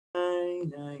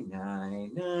nai, nai,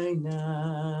 nai,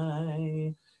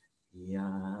 nai.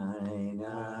 Yai,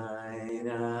 nai,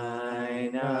 nai,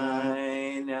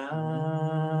 nai,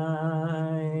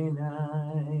 nai,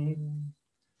 nai.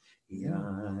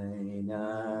 Yai,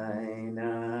 nai,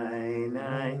 nai,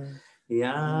 nai.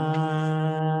 Yai,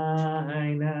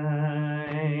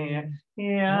 nai.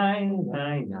 Yai,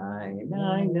 nai, nai,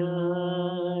 nai,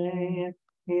 nai.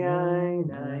 Yai,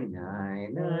 nai, nai,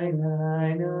 nai, nai,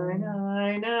 nai,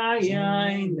 nai, nai.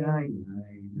 Yai, nai,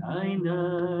 nai, nai,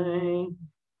 nai.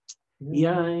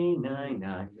 Yai, nai,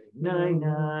 nai, nai, nai,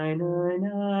 nai,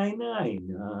 nai, nai,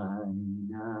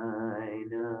 nai,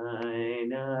 nai, nai,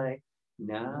 nai,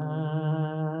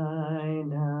 nai,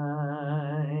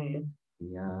 nai,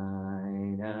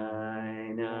 yai,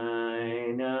 nai,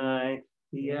 nai, nai,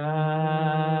 yai,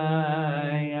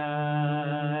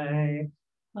 yai,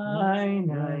 ai,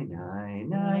 nai, nai,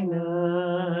 nai,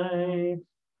 nai,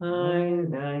 ai,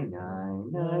 nai, nai,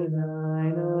 nai, nai,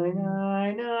 nai,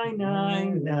 nai, nai,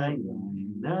 nai, nai,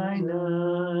 nai,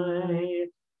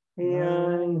 nai.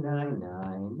 Yai, nai,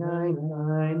 nai, nai,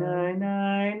 nai, nai, nai,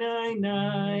 nai,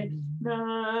 nai,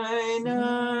 nai,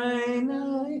 nai,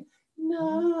 nai,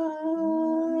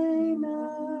 nai,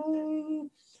 nai.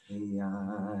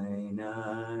 Yai,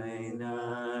 nai,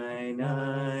 nai, nai,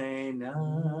 nai,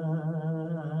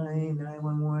 nai.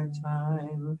 One more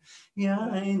time.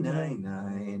 Yai, nai,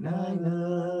 nai, nai,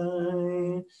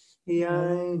 nai.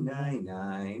 Yai, nai,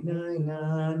 nai, nai,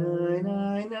 nai, nai,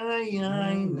 nai, nai,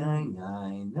 yai, nai,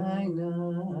 nai, nai,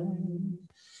 nai.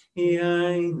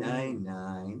 Yai, nai,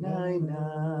 nai, nai,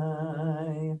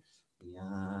 nai.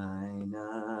 Yai,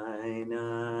 nai,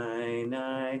 nai,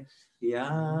 nai.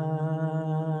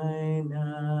 Yai,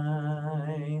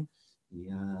 nai.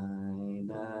 Yai,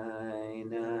 nai,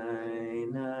 nai,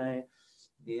 nai.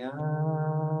 Yai,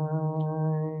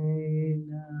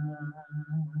 nai.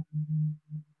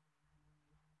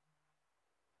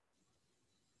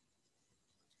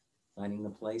 Finding the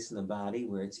place in the body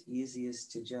where it's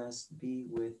easiest to just be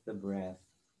with the breath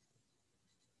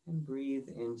and breathe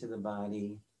into the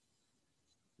body,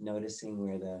 noticing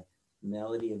where the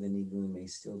melody of the nigun may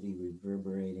still be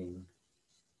reverberating.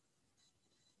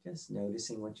 Just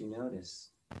noticing what you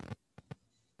notice.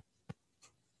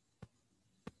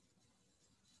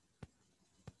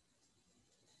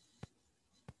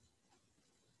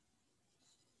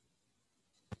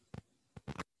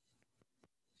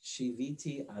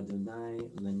 Shiviti Adonai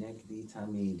lenegdi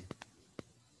tamid.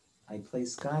 I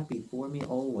place God before me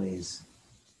always.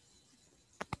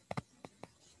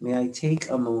 May I take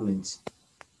a moment.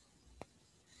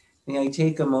 May I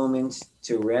take a moment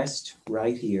to rest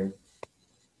right here,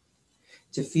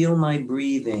 to feel my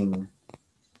breathing,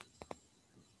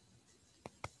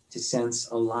 to sense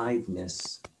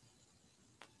aliveness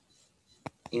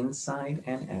inside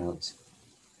and out.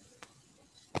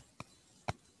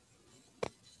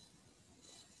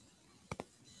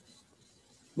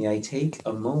 May I take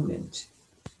a moment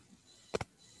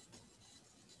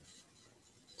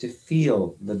to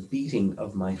feel the beating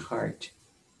of my heart,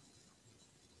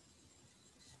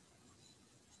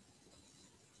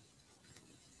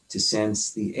 to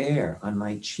sense the air on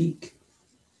my cheek,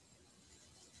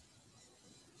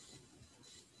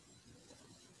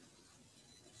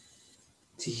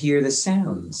 to hear the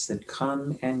sounds that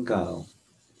come and go,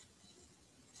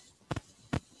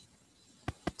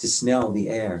 to smell the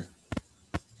air.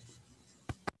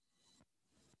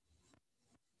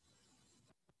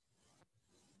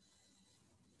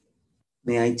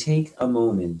 May I take a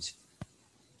moment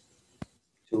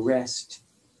to rest,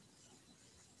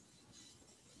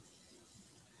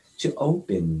 to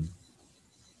open,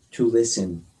 to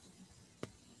listen.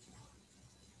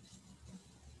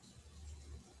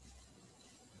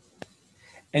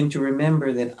 And to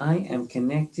remember that I am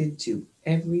connected to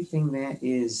everything that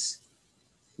is,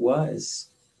 was,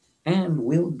 and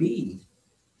will be.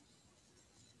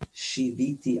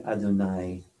 Shiviti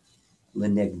Adonai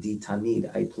lenegdi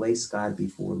tamid. I place God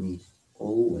before me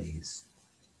always.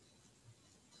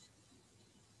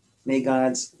 May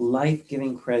God's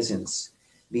life-giving presence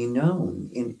be known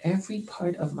in every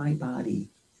part of my body,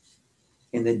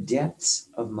 in the depths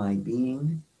of my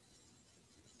being,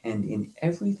 and in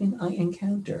everything I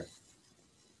encounter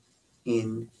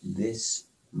in this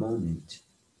moment.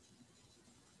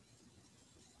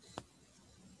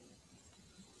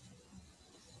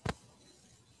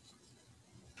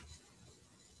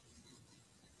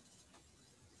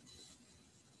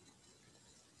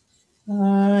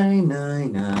 I, nai,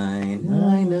 nai,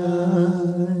 nai,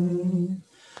 nai.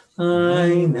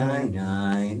 I, nai,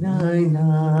 nai, nai,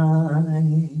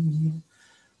 nai.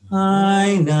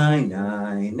 I, nai,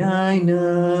 nai, nai,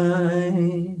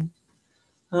 nai.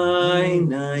 Hi,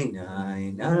 nai,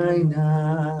 nai, nai,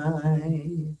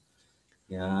 nai.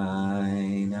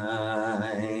 Yai,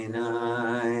 nai,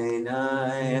 nai,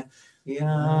 nai. Yai,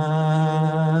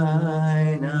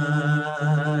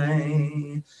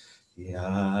 nai.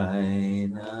 Yai,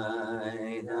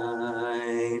 nai,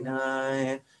 nai,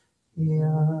 nai.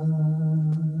 Yai.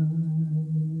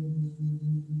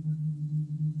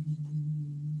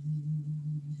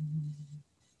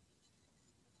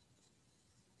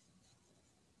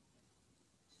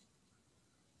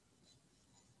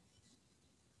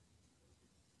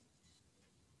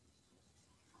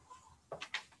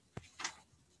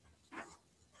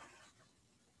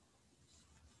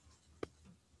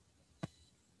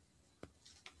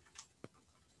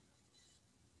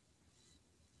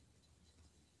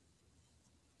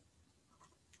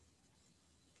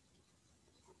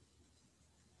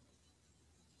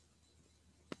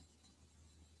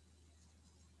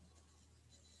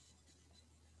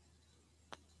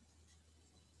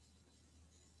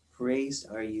 Praised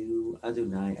are you,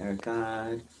 Adonai, our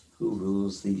God, who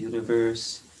rules the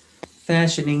universe,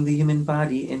 fashioning the human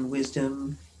body in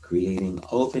wisdom, creating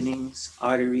openings,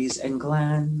 arteries, and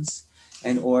glands,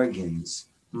 and organs,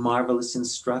 marvelous in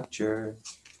structure,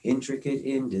 intricate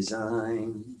in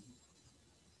design.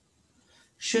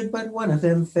 Should but one of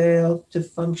them fail to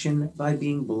function by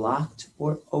being blocked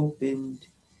or opened,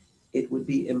 it would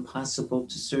be impossible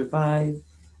to survive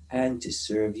and to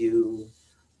serve you.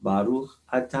 Baruch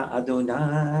Ata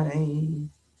Adonai,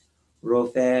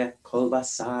 Rofe Kol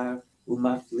Basar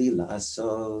Umafli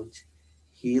La'asot,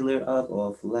 healer of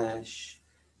all flesh,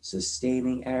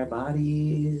 sustaining our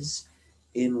bodies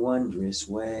in wondrous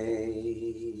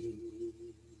ways.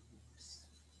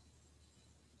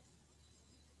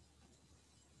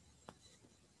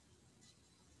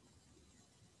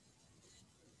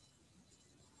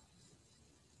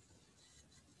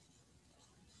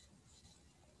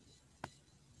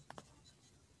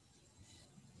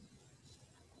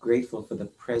 Grateful for the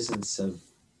presence of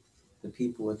the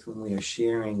people with whom we are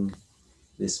sharing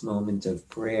this moment of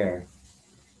prayer.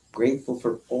 Grateful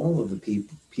for all of the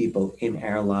people in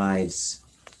our lives.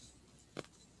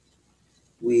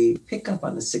 We pick up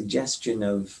on the suggestion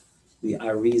of the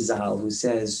Arizal, who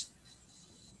says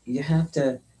you have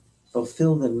to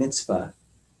fulfill the mitzvah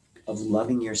of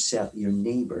loving yourself, your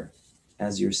neighbor,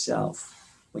 as yourself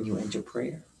when you enter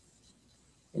prayer.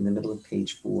 In the middle of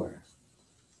page 4.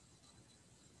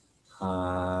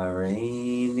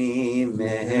 Hareini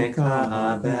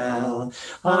mekabel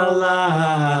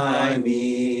alai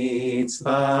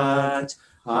mitzvat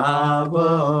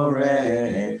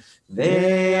habore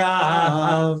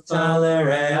ve'ahavta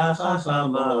l'reacha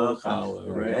chamocha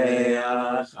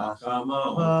l'reacha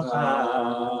chamocha.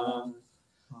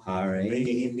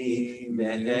 Hareini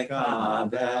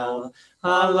mekabel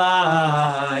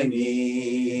alai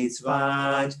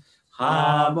mitzvat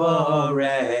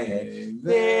habore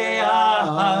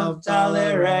ve'ahavta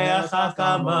l'reacha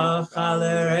kamocha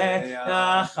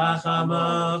l'reacha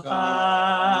chamocha.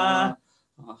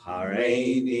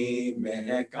 Hareini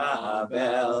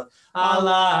mekabel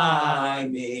alai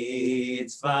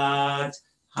mitzvat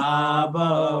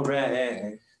habore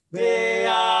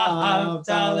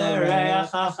ve'ahavta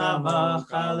l'reacha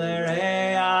kamocha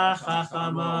l'reacha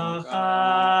chamocha.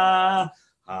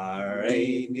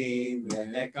 Hareini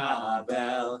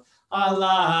mekabel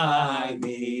alai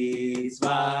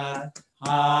mitzvat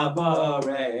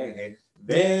habore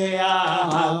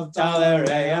ve'ahavta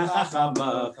l'reacha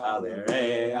kamocha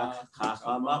l'reacha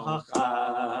chamocha.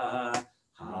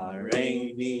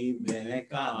 Hareini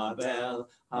mekabel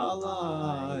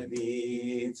alai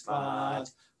mitzvat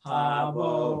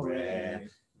habore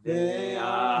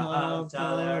ve'ahavta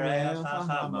l'reacha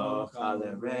kamocha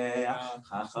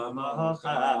l'reacha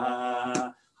chamocha.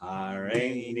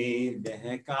 Hareini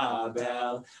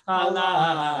mekabel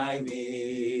alai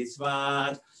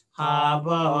mitzvat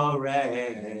habore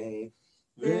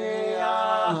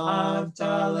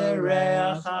ve'ahavta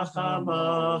l'reacha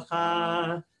chamocha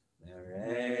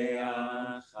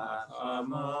l'reacha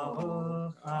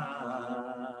chamocha.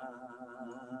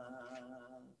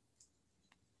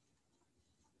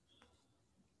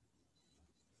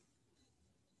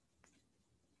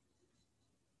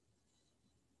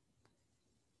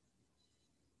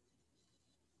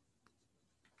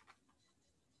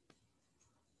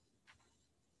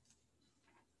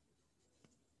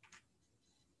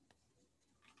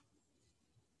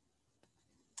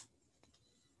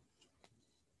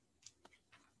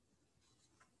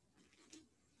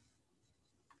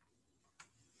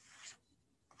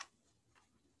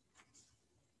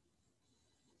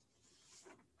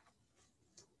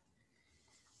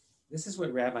 This is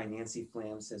what Rabbi Nancy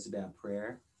Flam says about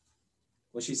prayer.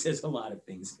 Well, she says a lot of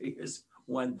things. Here's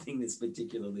one thing that's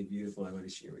particularly beautiful I want to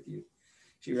share with you.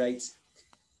 She writes,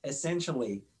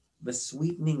 essentially, the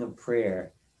sweetening of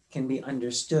prayer can be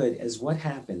understood as what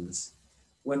happens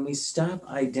when we stop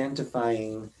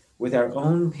identifying with our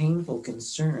own painful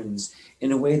concerns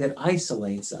in a way that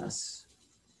isolates us.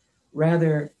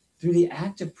 Rather, through the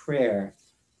act of prayer,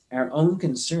 our own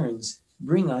concerns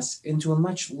bring us into a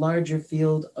much larger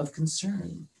field of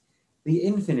concern, the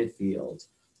infinite field,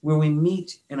 where we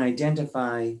meet and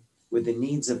identify with the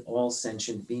needs of all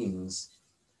sentient beings,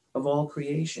 of all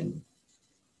creation,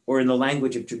 or in the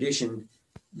language of tradition,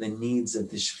 the needs of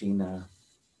the Shekhinah.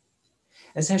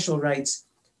 As Heschel writes,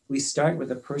 we start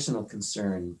with a personal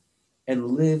concern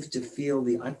and live to feel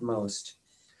the utmost,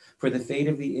 for the fate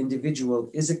of the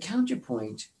individual is a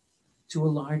counterpoint to a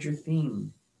larger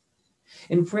theme.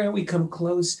 In prayer, we come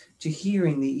close to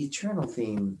hearing the eternal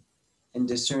theme and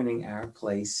discerning our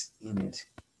place in it.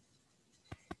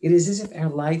 It is as if our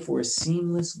life were a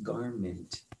seamless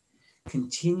garment,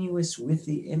 continuous with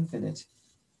the infinite.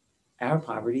 Our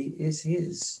poverty is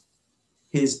his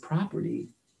property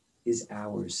is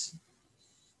ours.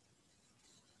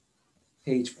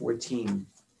 Page 14,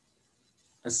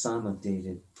 a Psalm of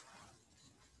David.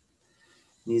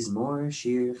 Mizmor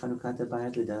Shir Chanukat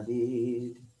Habayit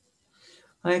LeDavid.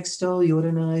 I extol you,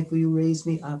 Adonai, for you raised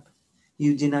me up.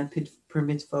 You did not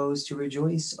permit foes to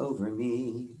rejoice over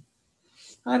me.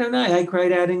 Adonai, I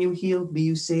cried out and you healed me.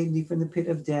 You saved me from the pit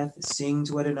of death. Sing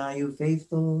to Adonai, you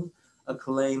faithful.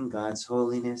 Acclaim God's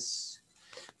holiness.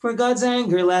 For God's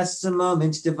anger lasts a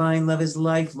moment. Divine love is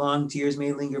lifelong. Tears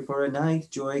may linger for a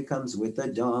night. Joy comes with the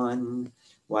dawn.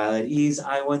 While at ease,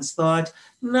 I once thought,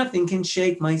 nothing can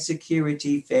shake my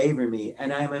security. Favor me,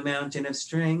 and I am a mountain of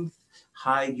strength.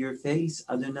 Hide your face,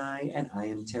 Adonai, and I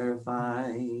am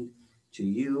terrified. To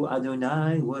you,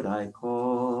 Adonai, would I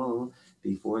call.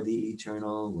 Before the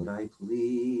eternal would I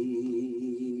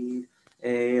plead.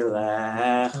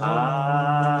 Elecha,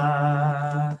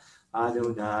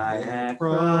 Adonai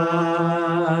ekra,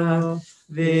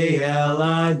 v'el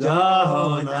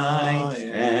Adonai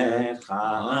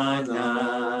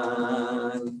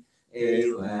echanan.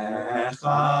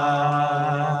 Elecha,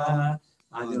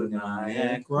 Adonai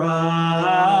ekra,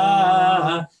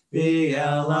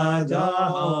 v'el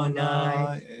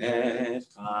Adonai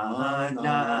echanan.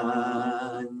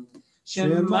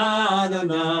 Shema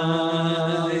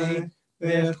Adonai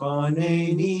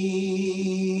v'choneni,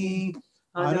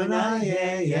 Adonai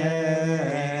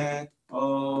yeh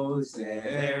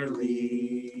ozer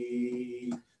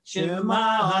li. Shema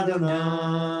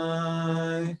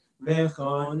Adonai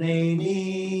v'choneni,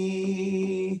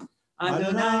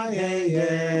 Adonai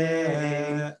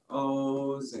yeh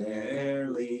ozer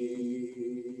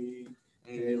li.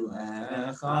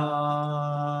 Elecha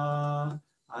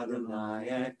Adonai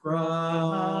ekra,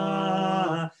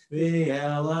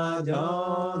 v'el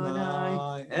Adonai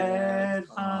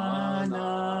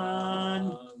echanan.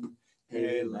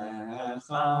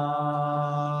 Elecha,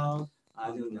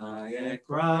 Adonai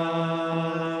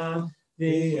ekra,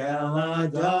 v'el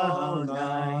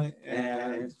Adonai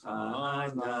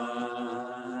echanan.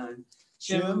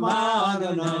 Shema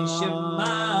Adonai,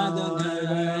 Shema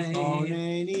Adonai,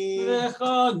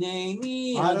 v'choneni,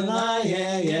 Adonai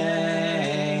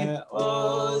yeh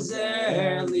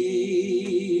ozer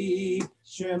li.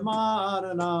 Shema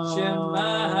Adonai,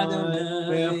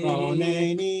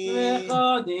 v'choneni,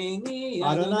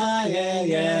 Adonai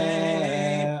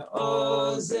yeh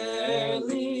ozer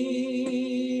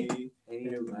li.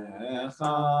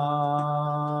 Elecha,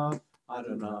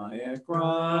 Adonai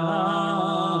ekra,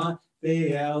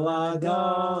 v'el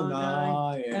Adonai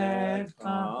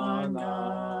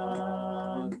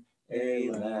echanan.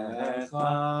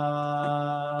 Elecha,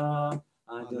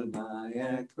 Adonai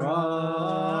ekra,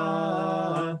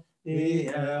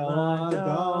 v'el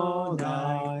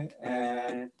Adonai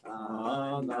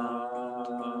echanan.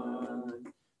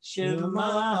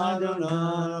 Shema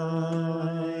Adonai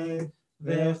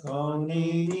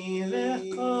v'choneni,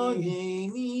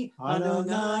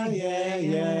 Adonai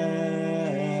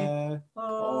yeh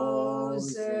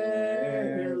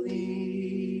ozer li.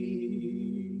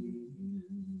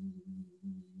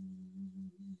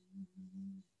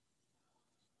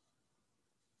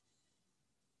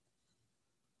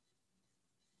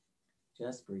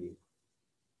 Just breathe.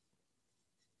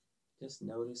 Just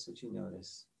notice what you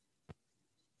notice.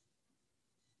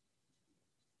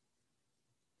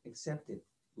 Accept it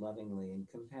lovingly and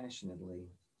compassionately,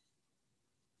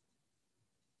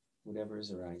 whatever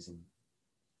is arising.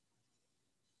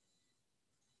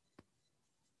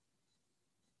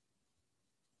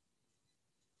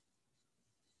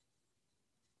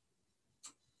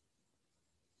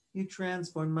 You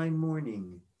transform my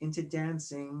mourning into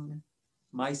dancing,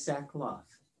 my sackcloth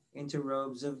into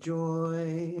robes of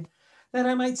joy, that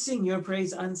I might sing your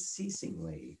praise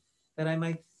unceasingly, that I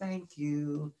might thank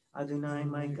you, Adonai,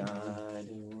 my God,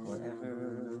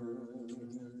 forever.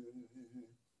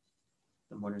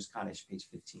 The Mourner's Kaddish, page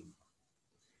 15.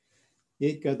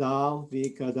 Yitgadal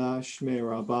v'yikadash shmei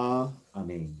Rabbah.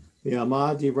 Amen.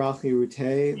 V'yamad yivrach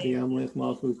yirutei v'yamlich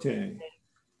malchutei.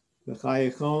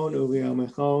 V'chayechon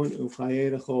u'v'yamechon u'chayei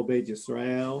l'chol Beit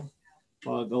Yisrael.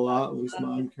 V'agala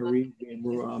u'sman karev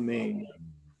v'yamru amen.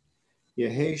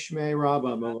 Yehei shmei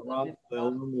Rabbah melorab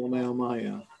le'olam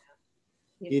v'le'omaya.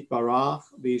 Yitbarach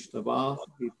v'yishtabach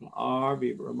v'yipa'ar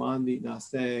v'yiraman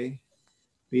v'yitnaseh.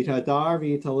 V'yitadar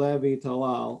v'yitalev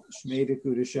v'yitalal shmei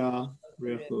dekudasha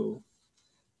rechu.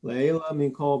 Leila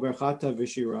min kol berchata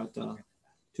v'shirata,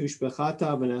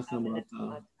 tushbechata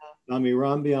v'nechamata,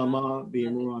 namiram bi'alma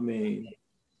v'yimru amen.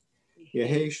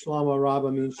 Yehei shlama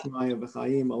rabba min shmaya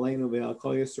v'chayim aleinu v'al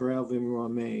kol Yisrael v'yimru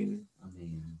amen.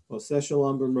 Amen. Oseh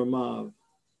shalom b'mramav,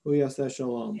 hu yaseh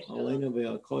shalom, aleinu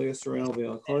v'al kol Yisrael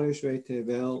v'al kol yoshvei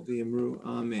tevel v'yimru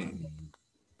amen.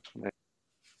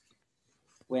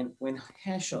 When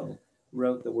Heschel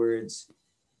wrote the words,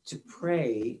 to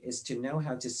pray is to know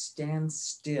how to stand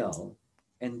still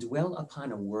and dwell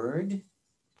upon a word,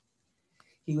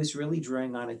 he was really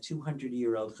drawing on a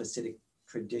 200-year-old Hasidic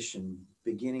tradition,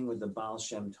 beginning with the Baal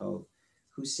Shem Tov,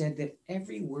 who said that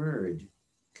every word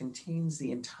contains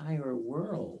the entire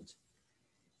world.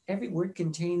 Every word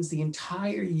contains the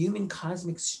entire human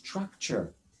cosmic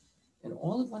structure, and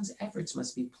all of one's efforts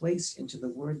must be placed into the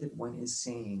word that one is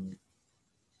saying.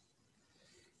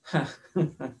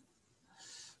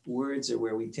 Words are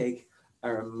where we take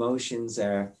our emotions,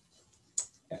 our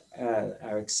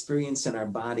experience in our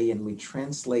body, and we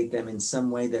translate them in some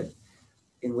way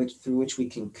through which we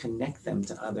can connect them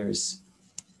to others.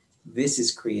 This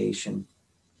is creation.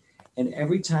 And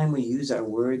every time we use our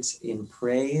words in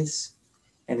praise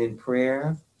and in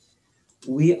prayer,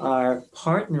 we are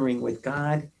partnering with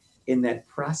God in that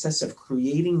process of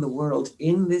creating the world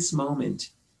in this moment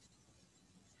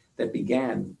that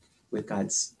began with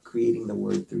God's creating the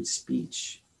word through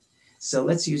speech. So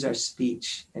let's use our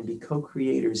speech and be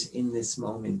co-creators in this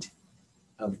moment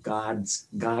of God's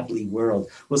godly world.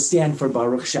 We'll stand for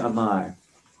Baruch She'amar.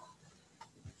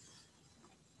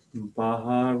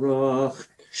 Baruch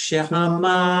She'amar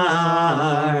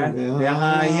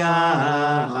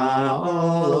v'haya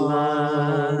ha'olam.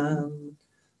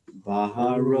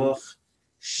 Baruch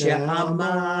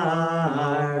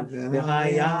She'amar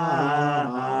v'haya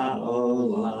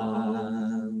ha'olam.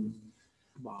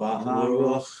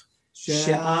 Baruch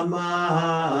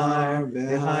She'amar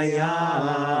v'haya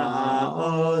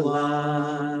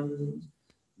ha'olam.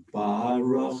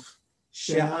 Baruch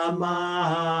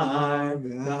She'amar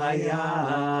v'haya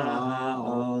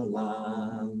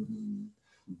ha'olam.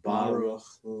 Baruch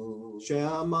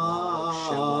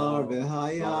She'amar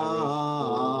v'haya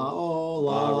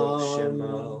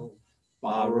olam.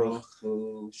 Baruch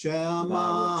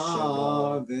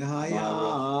She'amar v'haya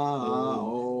Baruch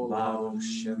olam.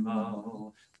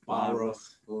 Shemo, Baruch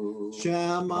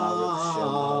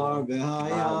She'amar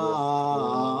v'haya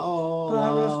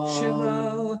Baruch Shemo,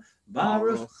 olam.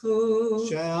 Baruch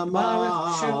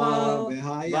She'amar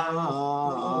v'haya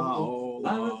Baruch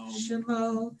olam. Shemo,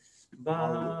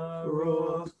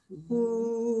 Baruch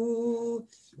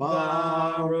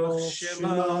Baruch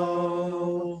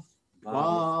Shemo,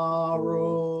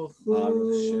 Baruch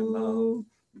Shemo,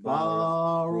 Baruch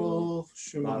Baruch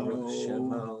Shemo,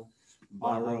 Shemo,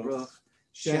 Baruch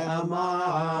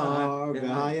She'amar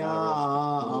v'haya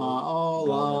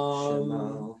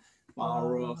olam.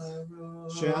 Baruch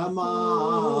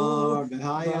She'amar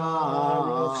v'haya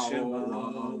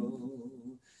olam.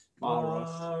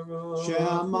 Baruch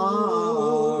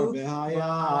She'amar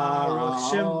v'haya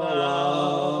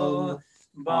olam.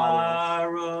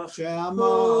 Baruch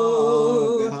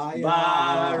She'amar v'haya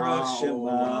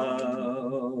Shemo,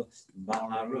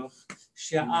 Baruch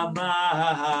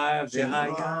She'amar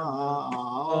v'haya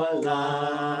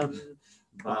olam.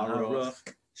 Baruch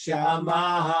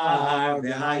She'amar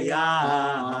v'haya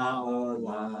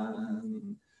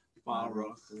olam.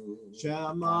 Baruch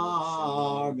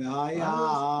She'amar v'haya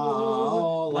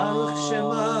olam. Baruch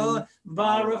Shemo,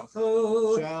 Baruch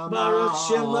She'amar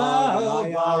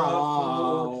v'haya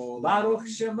olam. Baruch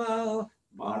Shemo,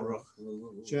 Baruch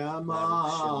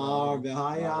She'amar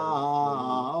v'haya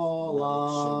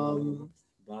olam.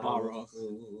 Baruch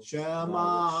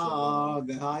She'amar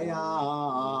v'haya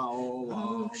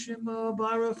olam. Shemo,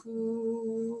 Baruch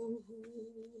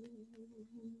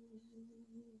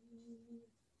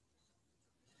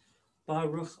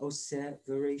Baruch Oseh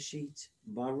Vereshit,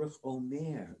 Baruch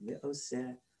Omer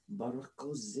Ve'oseh, Baruch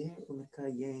Gozer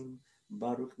U'Mekayem,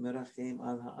 Baruch Merachem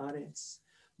al Haaretz,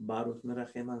 Baruch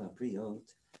Merachem al Hapriot,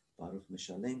 Baruch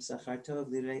Meshalem Sachar Tov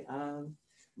Lire'av,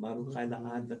 Baruch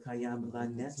La'ad V'Kayam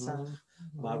La'netzach,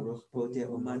 Baruch Podeh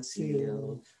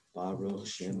U'Matzil, Baruch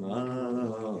Shemo.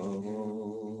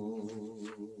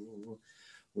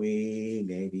 We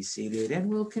may be seated, and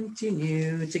we'll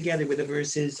continue together with the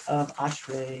verses of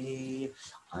Ashrei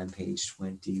on page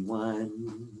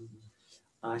 21.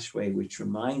 Ashrei, which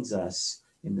reminds us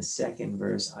in the second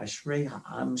verse, Ashrei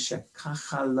ha'am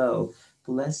shekachalo,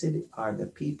 blessed are the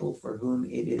people for whom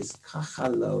it is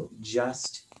kachalo,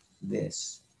 just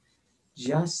this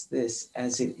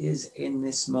as it is in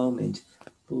this moment.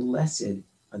 Blessed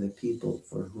are the people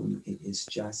for whom it is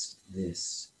just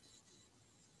this.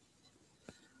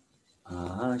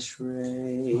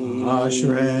 Ashrei,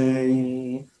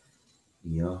 Ashrei,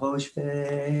 Yehoshvei,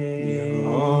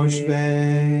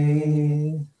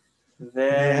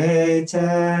 Veitecha,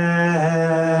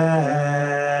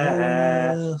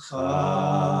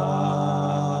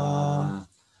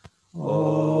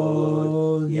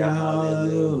 Od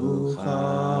Yahalelucha,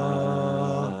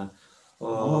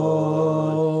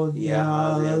 Od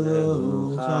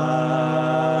Yahalelucha.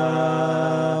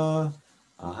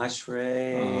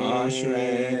 Ashrei,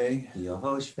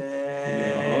 Yehoshvei,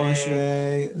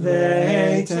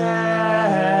 Veitecha,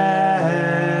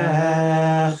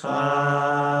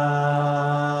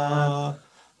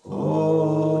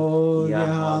 Od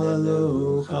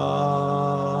Yahalelucha,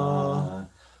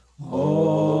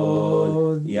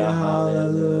 Od Yahalelucha.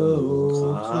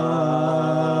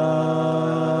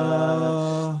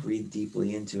 Breathe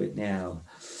deeply into it now.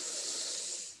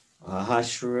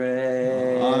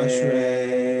 Ashrei,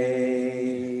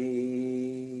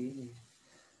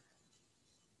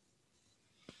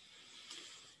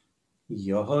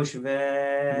 Yehoshvei,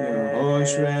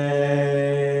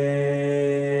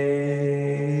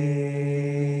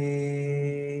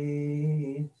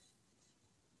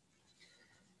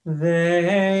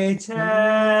 Veitecha,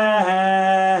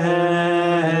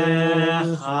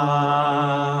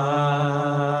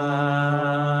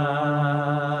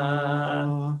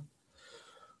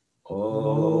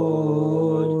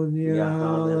 Od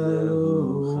Yahalelucha,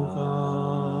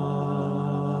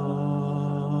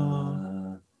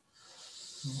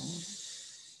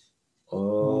 Od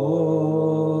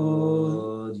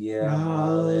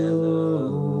Yahalelucha.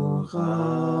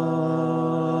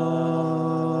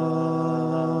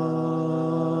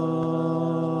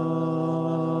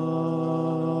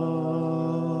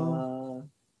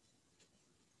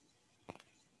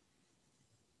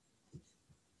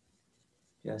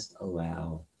 Just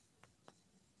allow.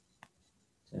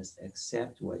 Just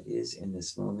accept what is in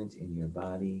this moment in your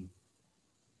body,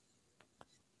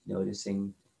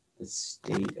 noticing the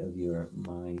state of your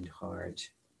mind,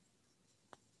 heart.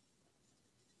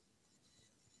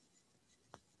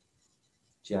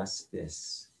 Just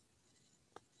this.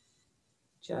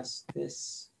 Just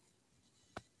this.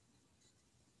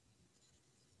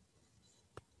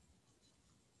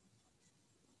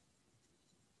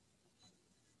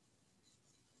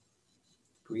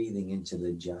 Breathing into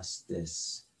the just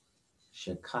this.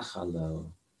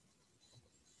 Shekachalo.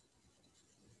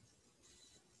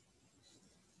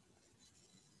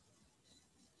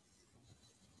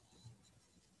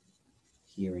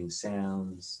 Hearing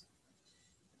sounds.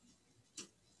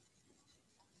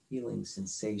 Feeling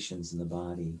sensations in the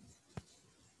body.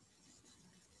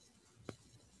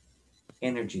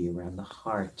 Energy around the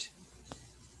heart.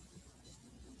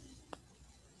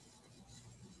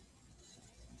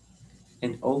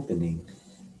 And opening.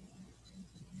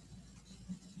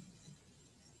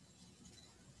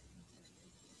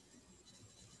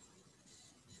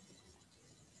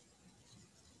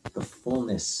 The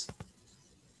fullness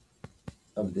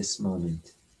of this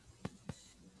moment.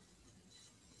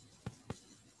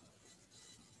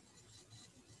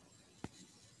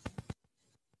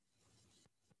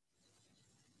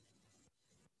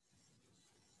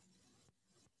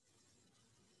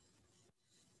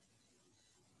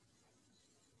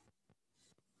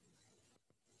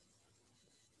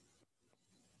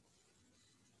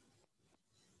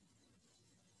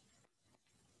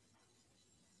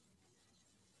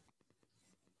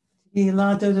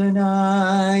 Ilat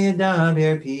Adonai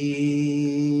Yadaber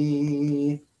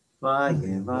Pi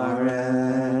Vayevarech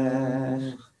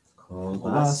Kol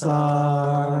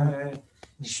Basar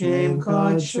Shem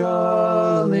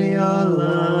Kodsho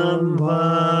Le'olam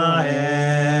Va'ed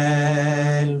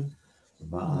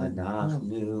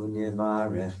Va'anachnu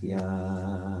Nivarech Ya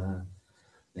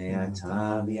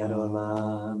Me'ata V'ad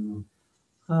Olam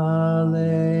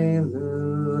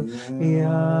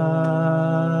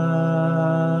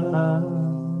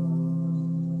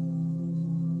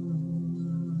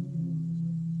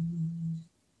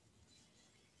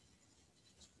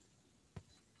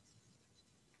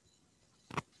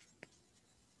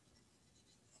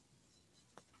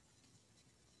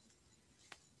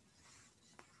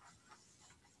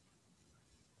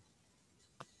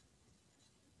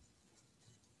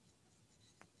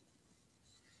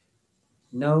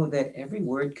Know that every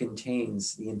word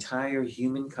contains the entire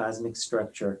human cosmic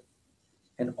structure,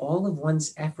 and all of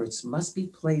one's efforts must be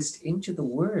placed into the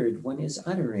word one is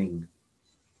uttering.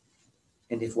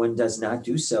 And if one does not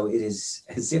do so, it is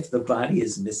as if the body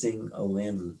is missing a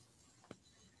limb.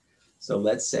 So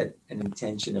let's set an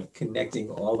intention of connecting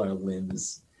all our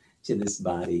limbs to this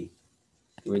body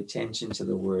through attention to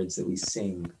the words that we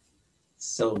sing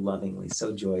so lovingly,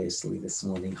 so joyously this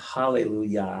morning.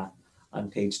 Hallelujah on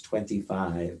page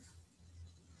 25.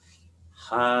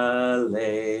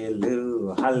 Hallelujah,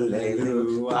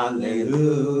 hallelujah,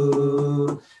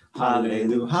 hallelujah.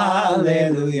 Hallelujah,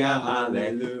 hallelujah,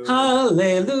 hallelujah.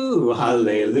 Hallelujah,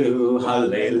 hallelujah,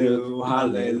 hallelujah,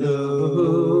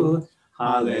 hallelujah.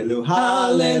 Hallelujah,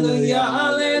 hallelujah,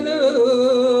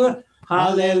 hallelujah.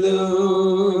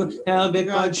 Hallelujah, El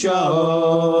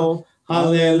Bekacho.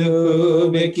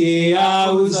 Hallelujah, Beki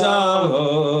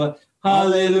Auzo.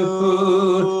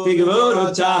 Hallelujah,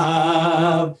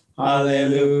 Bigvorotav.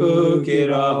 Hallelujah,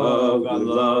 Kirov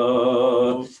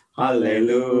Allah.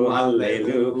 Hallelujah,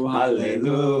 hallelujah,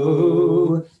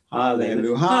 hallelujah.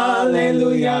 Hallelujah,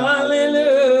 hallelujah,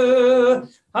 hallelujah.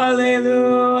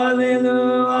 Hallelujah,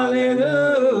 hallelujah,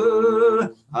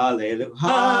 hallelujah. Hallelujah,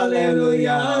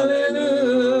 hallelujah,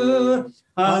 hallelujah.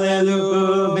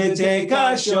 Hallelujah, B'teka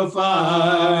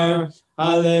shofar.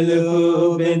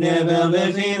 Hallelujah, B'nevel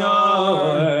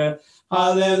Bechinor.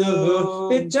 Hallelujah,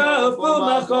 B'tofu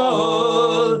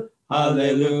machol.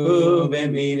 Hallelujah,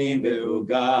 B'mini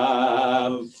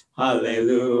be'ugav.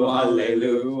 Hallelujah,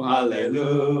 hallelujah,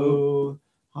 hallelujah.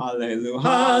 Hallelujah,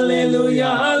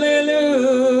 hallelujah,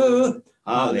 hallelujah.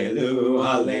 Hallelujah,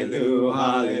 hallelujah,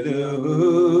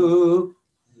 hallelujah.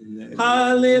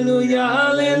 Hallelujah,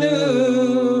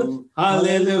 hallelujah.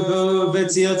 Hallelujah,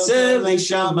 B'tziltzei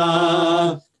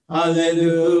Shama.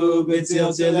 Hallelujah,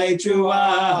 B'tziltzei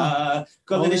Trua.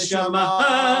 Kol neshama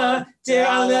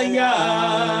te'alaya.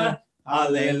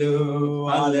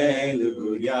 Hallelujah,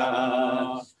 hallelujah.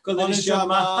 Kol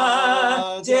neshama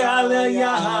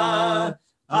te'alaya.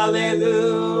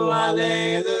 Hallelujah,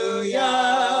 hallelujah.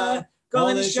 Kol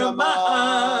neshama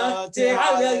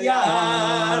te'alaya.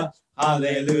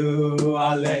 Hallelujah,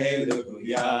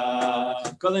 hallelujah.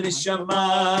 Kol neshama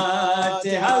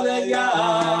te'alaya.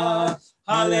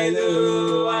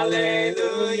 Hallelujah,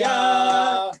 hallelujah.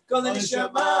 Kol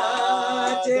neshama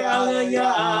te'alaya.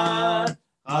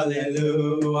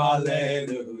 Hallelujah,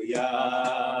 hallelujah.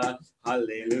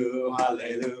 Hallelujah,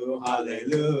 hallelujah,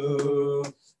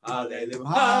 hallelujah. Hallelujah,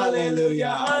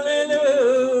 hallelujah,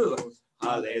 hallelujah.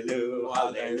 Hallelujah,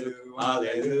 hallelujah,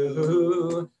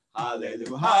 hallelujah.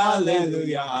 Hallelujah,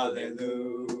 hallelujah,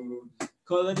 hallelujah.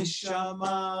 Kol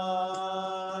neshama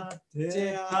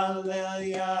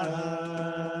te'alaya.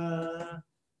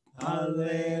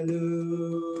 Hallelujah,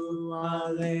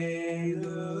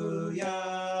 hallelujah.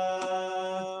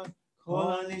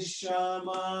 Kol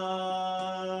neshama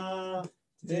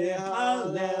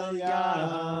te'alaya.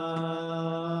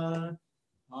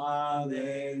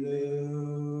 Hallelujah,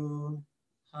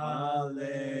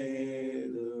 hallelujah.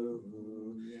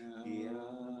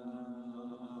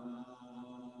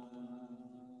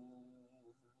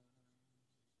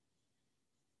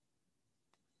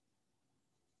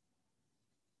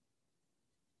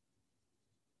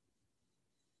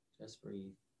 Just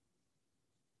breathe.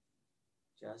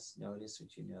 Just notice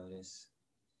what you notice.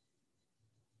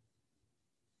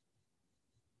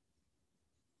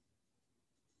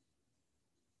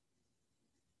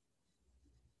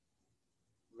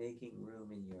 Making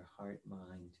room in your heart,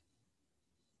 mind,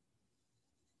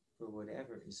 for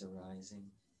whatever is arising.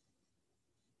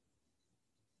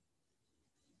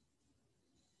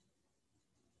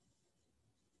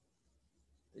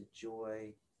 The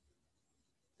joy,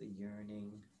 the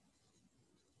yearning,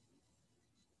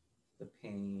 the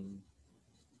pain,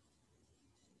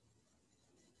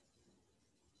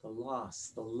 the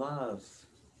loss, the love,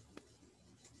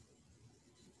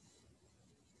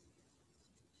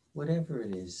 whatever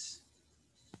it is.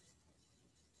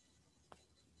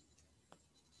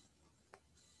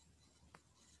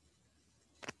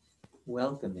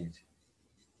 Welcome it.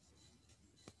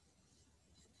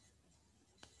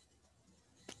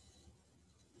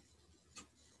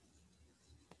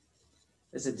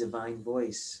 as a divine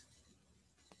voice,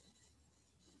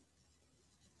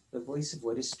 the voice of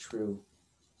what is true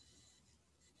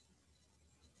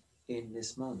in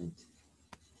this moment.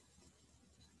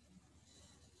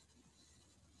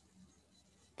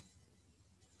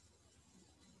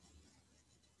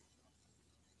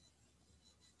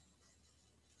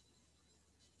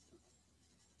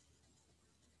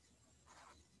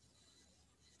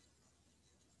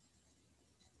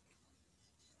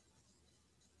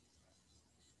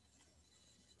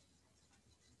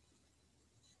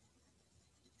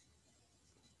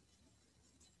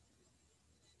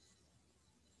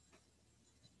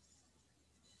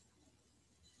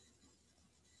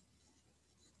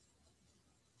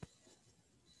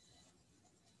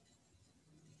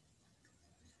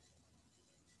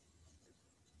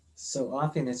 So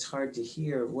often it's hard to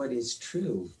hear what is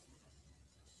true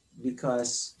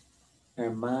because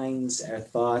our minds, our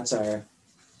thoughts are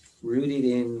rooted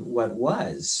in what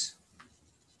was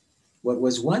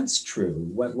once true,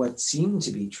 what seemed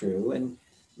to be true and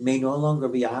may no longer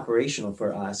be operational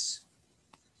for us.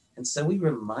 And so we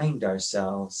remind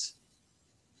ourselves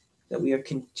that we are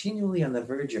continually on the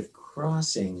verge of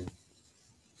crossing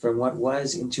from what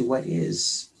was into what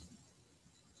is,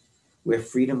 where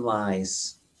freedom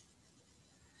lies.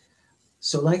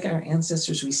 So like our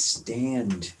ancestors, we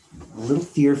stand a little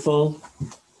fearful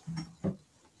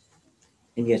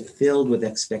and yet filled with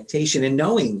expectation and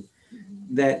knowing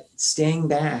that staying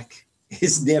back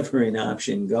is never an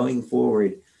option. Going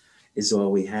forward is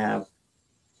all we have.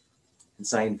 And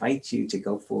so I invite you to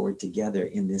go forward together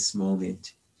in this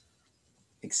moment,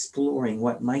 exploring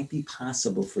what might be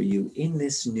possible for you in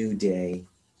this new day.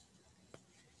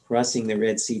 Crossing the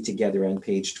Red Sea together on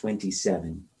page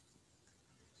 27.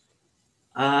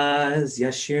 Az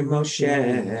Yashir Moshe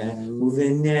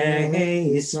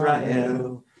Uvenei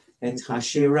Israel Et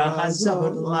Hashira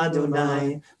Hazot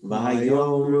Ladonai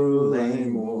Vayomru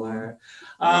Lemor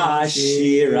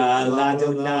Ashira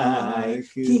Ladonai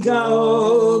Ki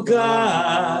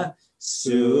Gaoga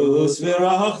Sus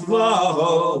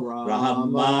V'Rochvo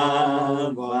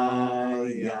Rama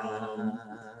Vayam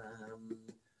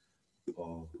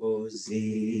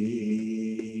Ozi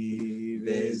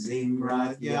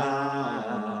Vezimrat Ya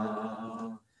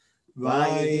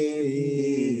Vayili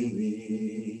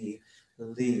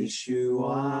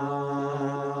Lishua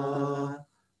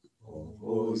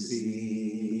Ozi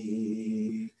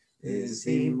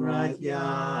Vezimrat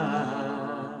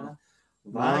Ya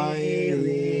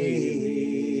Vayili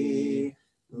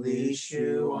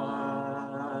Lishua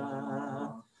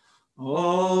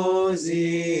Ozi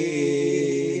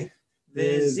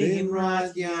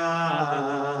V'Zimrat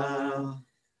Ya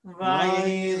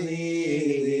Vayili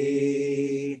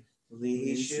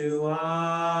Lishua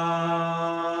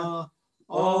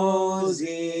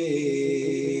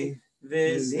Ozi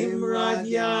V'Zimrat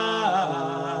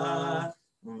Ya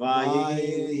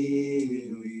Vayili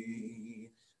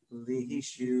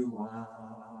Lishua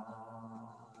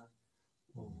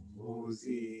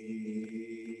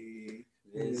Ozi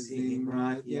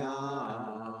V'Zimrat Ya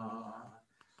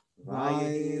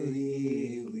Vayili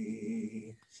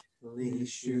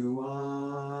Lishua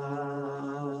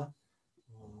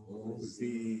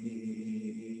Ozi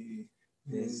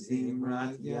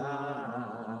V'Zimrat Ya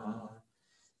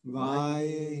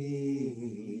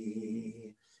Vayili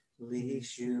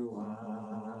Lishua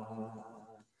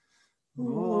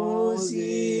Ozi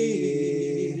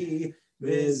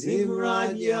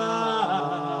V'Zimrat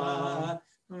Ya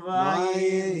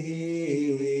Vayili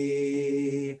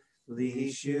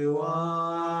Lishua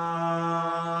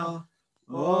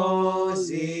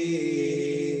Ozi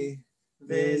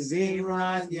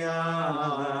V'Zimrat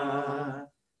Ya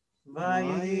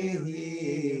Vayili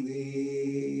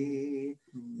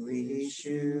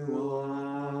Lishua.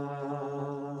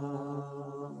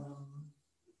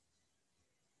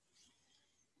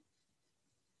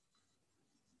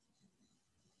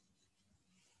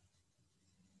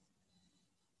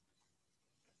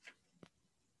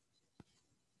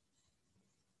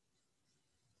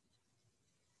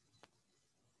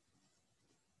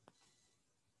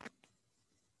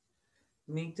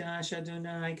 Mikdash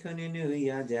Adonai Konenu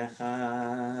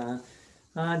Yadecha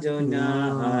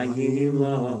Adonai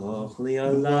Yimloch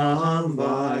Leolam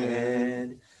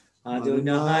Vaed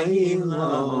Adonai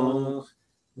Yimloch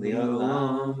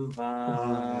Leolam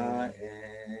Vaed.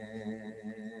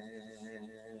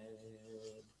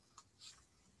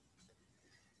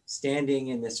 Standing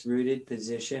in this rooted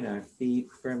position, our feet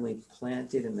firmly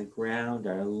planted in the ground,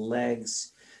 our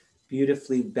legs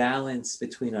beautifully balanced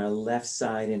between our left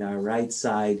side and our right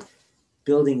side,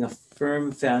 building a firm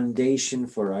foundation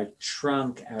for our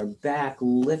trunk, our back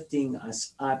lifting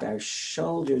us up, our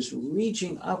shoulders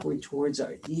reaching upward towards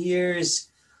our ears,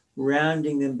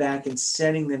 rounding them back and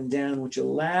setting them down, which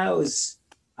allows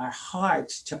our heart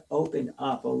to open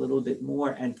up a little bit more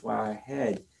and for our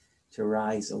head to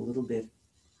rise a little bit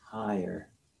higher.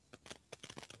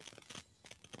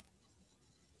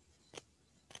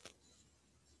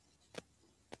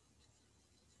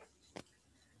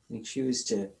 We choose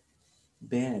to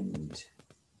bend,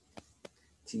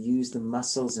 to use the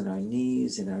muscles in our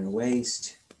knees and our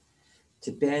waist,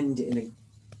 to bend in a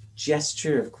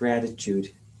gesture of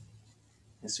gratitude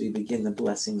as we begin the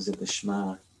blessings of the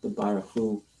Shema, the Baruch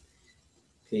Hu,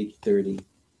 page 30.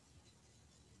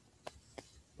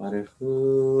 Baruch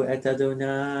Hu et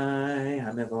Adonai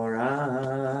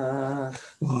HaMevorach.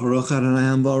 Baruch Adonai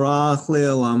Hamborach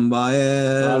Le'olam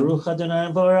Va'ed. Baruch Adonai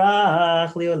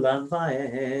Hamborach Le'olam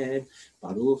Va'ed.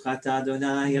 Baruch Atah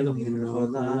Adonai Eloheinu Melech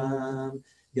Haolam.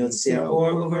 Yotzei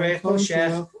or uvorei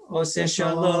choshech, oseh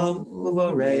shalom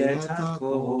uvorei et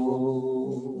hakol.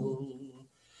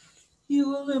 You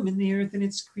illumine the earth and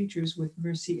its creatures with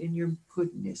mercy and your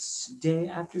goodness. Day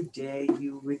after day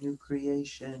you renew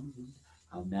creation.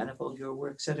 How manifold your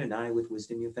works, Adonai, with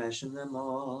wisdom you fashion them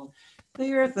all.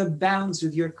 The earth abounds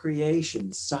with your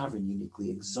creation, sovereign, uniquely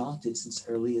exalted since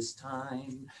earliest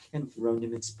time, enthroned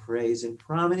in its praise and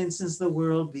prominent since the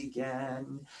world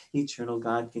began. Eternal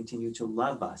God, continue to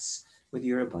love us with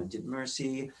your abundant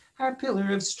mercy, our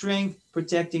pillar of strength,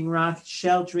 protecting rock,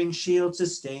 sheltering shield,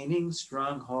 sustaining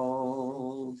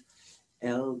stronghold.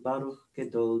 El Baruch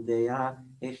Gedol Deah,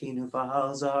 Echinu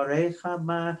Vahal Zarecha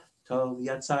Ma, Tov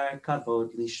Yatzar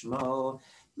Kavod Lishmo,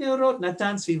 Meorot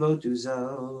Natan Svivot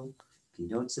Uzo,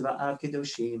 Pinot Tzva'av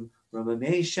Kedoshim,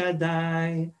 Romamei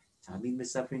Shaddai, Tamid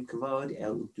Mesaprin Kavod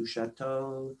El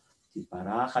Ukdushato,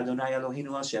 Tiparach Adonai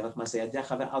Eloheinu al Shevach Masei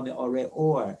Yadecha ve'al me'orei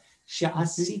or,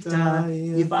 She'asita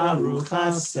Yibaruch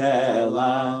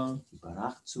HaSela,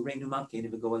 Tiparach Tzureinu Malkeinu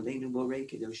v'go'aleinu Borei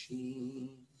Kedoshim.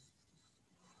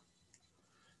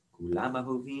 Kulam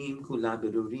ahovim, kulam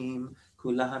berurim,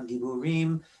 kulam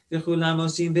giburim, v'chulam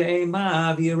osim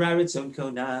be'ema, v'yira ritzon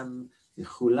konam,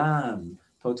 v'chulam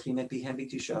potchim et pihem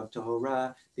b'tushav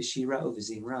tohora, v'shira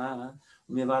uv'zimra,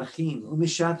 u'mevarchim,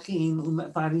 u'mishabchim,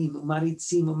 u'mefarim,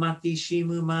 u'maritzim, u'matishim,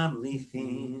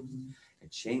 u'mamlichim,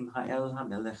 et shem ha'el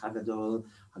ha'melech ha'gadol,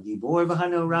 ha'gibor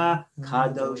v'hanora,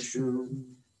 kadoshu,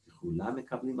 v'chulam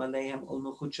mekablim aleihem ol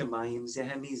melchut shamayim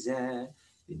zehem mizeh,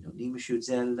 v'nonim meshut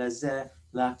zeh lezeh,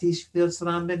 Latish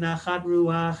Filsram benachat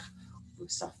ruach,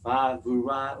 v'safa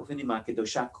v'ura uv'nima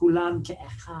kedosha kulam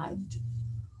ke'echad,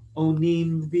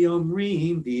 onim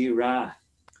v'omrim v'ira.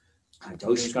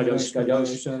 Kadosh, kadosh,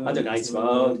 kadosh, Adonai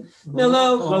Tzvaot,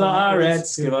 Melo chol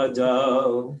haaretz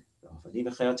kevado. V'ofani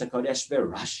v'chayot hakodesh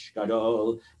b'rash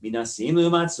gadol, minasim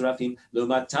u'matzrafim,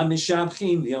 lu'matam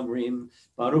mishabchim v'omrim,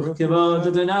 Baruch kevod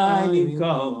Adonai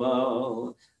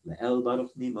mimkomo. Le'el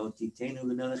Baruch Nimot Titenu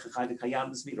L'melech Echad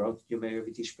Kayam Zmirot Yomer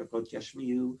V'tishpekot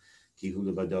Yashmiu Ki Hu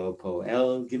Levado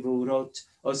Poel Givurot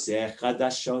Oseh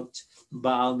Chadashot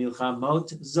Baal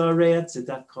Milchamot Zoreh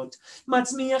Tzedakot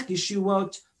Matzmiach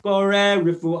Yeshuot Boreh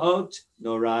Refuot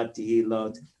Norad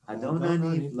Tehilot Adonai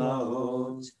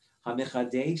Niflaot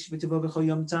HaMechadesh V'Tevo B'chol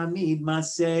Yom Tamid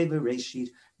Maseh V'Reshit.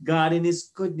 God in His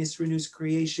goodness renews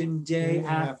creation day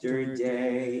after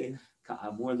day.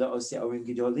 Ka'amur la'oseh orim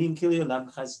gidolim kili olam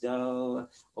chazdo,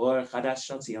 or chadash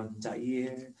shal Zion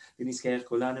ta'ir, v'nizkech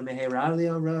kulanu mehera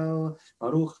li'oro,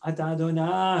 Baruch atah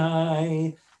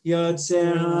Adonai,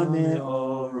 yotzer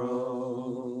ha'me'orot.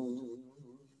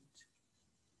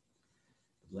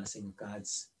 The blessing of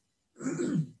God's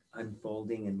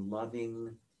unfolding and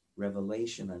loving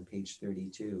revelation on page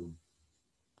 32.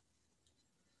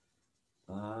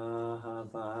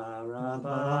 Ahava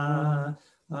Rabbah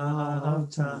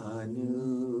Ahavtanu.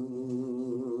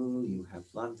 You have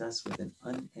loved us with an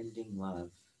unending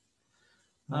love.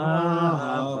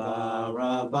 Ahava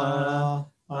Rabbah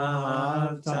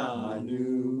Ahavtanu.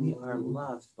 We are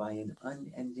loved by an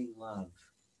unending love.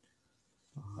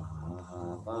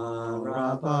 Ahava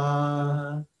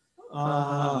Rabbah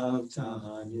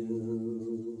Ahavtanu.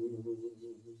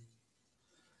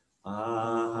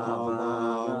 Ahava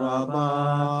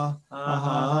Rabbah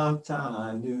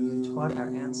Ahavtanu. Taught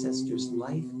our ancestors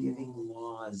life-giving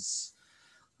laws.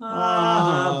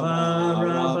 Ahava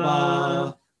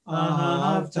Rabbah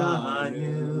Ahavtanu.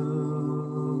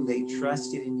 They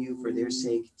trusted in you for their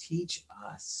sake. Teach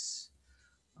us.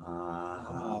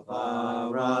 Ahava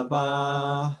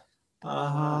Rabbah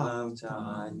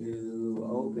Ahavtanu.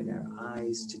 Open our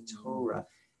eyes to Torah.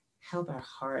 Help our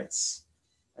hearts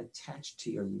attached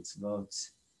to your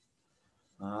mitzvot.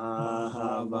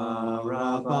 Ahava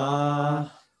Rabbah,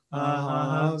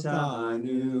 Ahavtanu.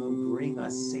 Bring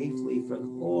us safely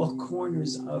from all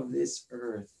corners of this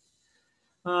earth.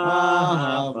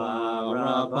 Ahava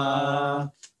Rabbah,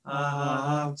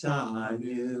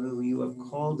 Ahavtanu. You have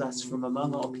called us from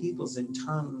among all peoples and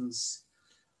tongues.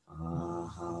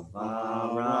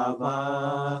 Ahava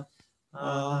Rabbah,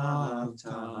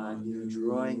 Ahavtanu.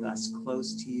 Drawing us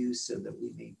close to you so that we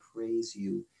may praise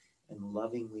you and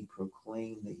lovingly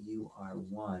proclaim that you are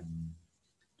one.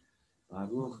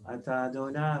 Baruch atah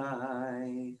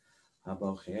Adonai,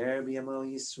 habocher b'yamo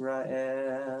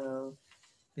Yisrael,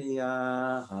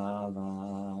 b'yahava.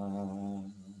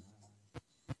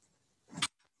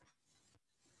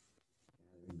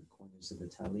 In the corners of the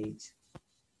talit,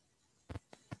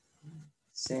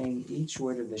 saying each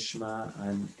word of the Shema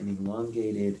on an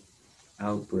elongated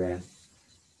out-breath,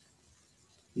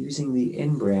 using the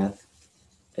in-breath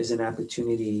as an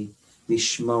opportunity,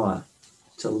 lishmoa,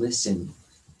 to listen,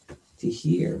 to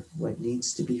hear what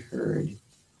needs to be heard,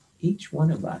 each one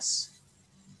of us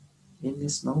in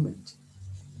this moment,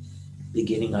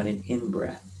 beginning on an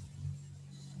in-breath.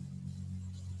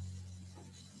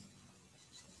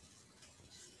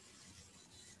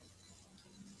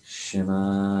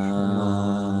 Shema.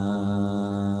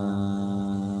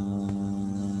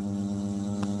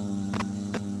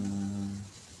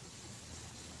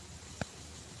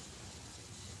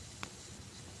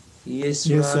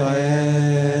 Yisrael.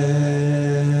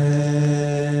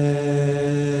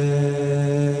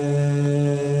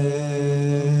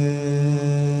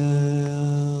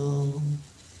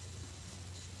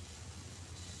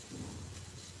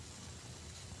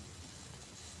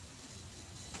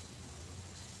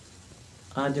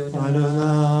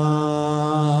 Adonai.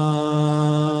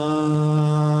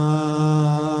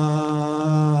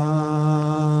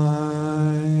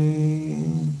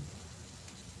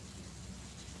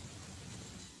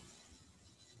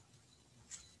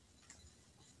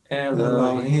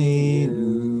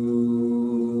 Eloheinu.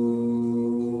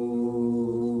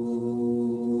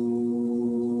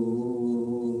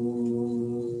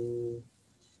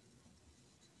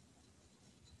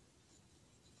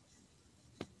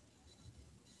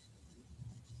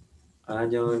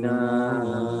 Adonai.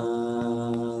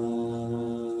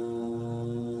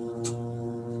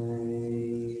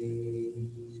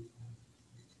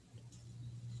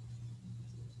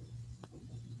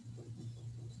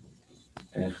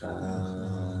 Echad.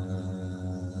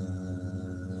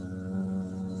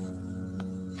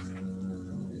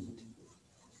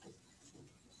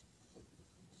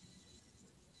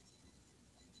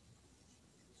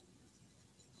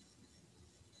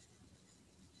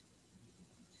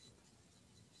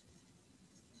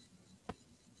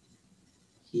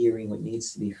 Hearing what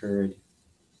needs to be heard,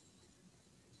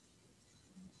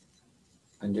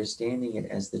 understanding it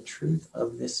as the truth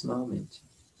of this moment.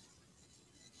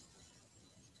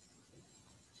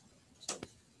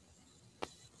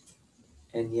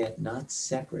 And yet not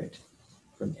separate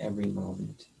from every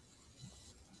moment.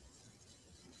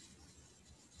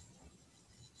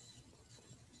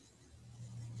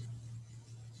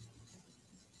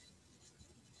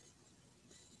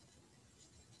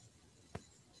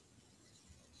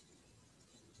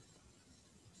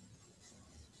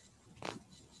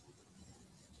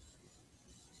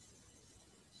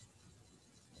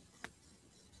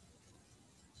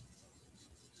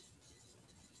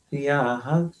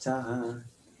 V'ahavta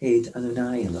et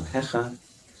Adonai Elohecha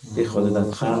v'chol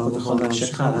levavcha v'chol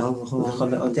nafshecha v'chol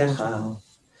me'odecha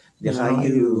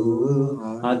v'chayu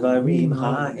hadvarim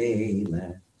ha'ele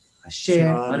asher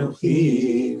anuchi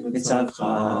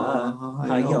mitzavcha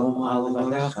hayom al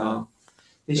levanecha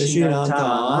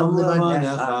v'shinantam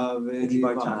levanecha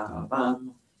v'dibarta bam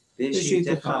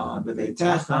v'shitecha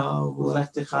b'beitecha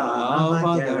u'lechtecha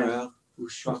b'derech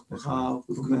u'shvachcha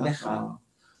u'kumecha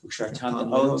ושרתם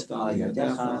לאות על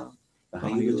ידיך,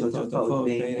 והיו תותפות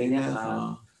בין עיניך,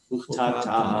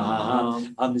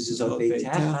 וכתבתם על מזוזות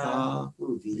ביתך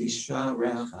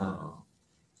ובשעריך.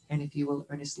 And if you will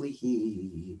earnestly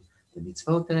heed the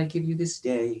mitzvot that I give you this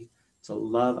day, to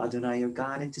love Adonai your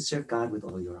God and to serve God with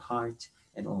all your heart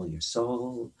and all your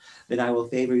soul, then I will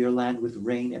favor your land with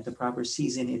rain at the proper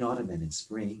season in autumn and in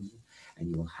spring. And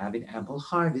you will have an ample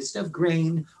harvest of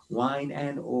grain, wine,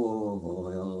 and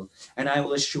oil. And I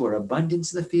will assure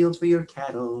abundance in the field for your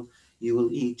cattle. You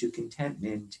will eat to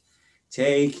contentment.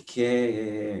 Take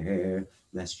care,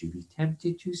 lest you be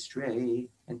tempted to stray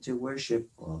and to worship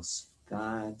false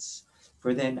gods.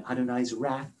 For then Adonai's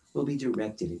wrath will be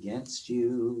directed against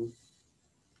you.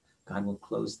 God will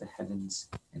close the heavens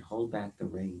and hold back the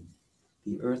rain.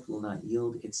 The earth will not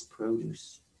yield its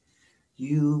produce.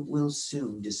 You will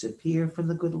soon disappear from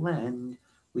the good land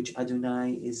which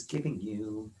Adonai is giving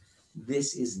you.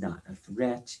 This is not a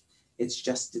threat. It's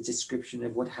just a description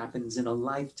of what happens in a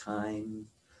lifetime.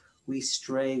 We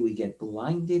stray, we get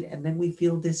blinded, and then we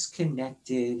feel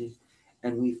disconnected,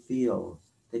 and we feel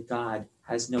that God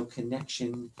has no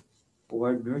connection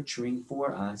or nurturing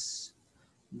for us.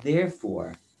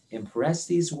 Therefore, impress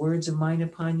these words of mine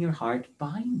upon your heart,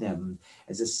 bind them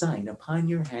as a sign upon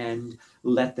your hand,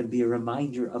 let them be a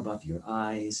reminder above your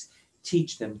eyes,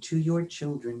 teach them to your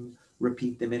children,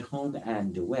 repeat them at home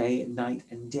and away, night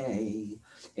and day,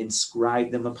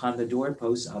 inscribe them upon the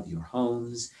doorposts of your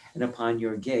homes and upon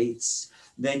your gates.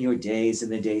 Then your days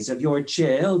and the days of your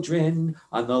children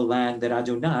on the land that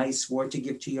Adonai swore to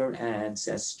give to your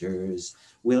ancestors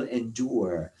will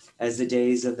endure as the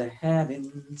days of the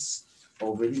heavens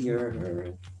over the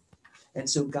earth. And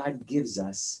so God gives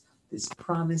us this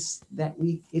promise that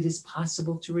it is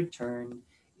possible to return,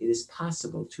 it is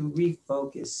possible to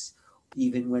refocus,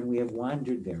 even when we have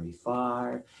wandered very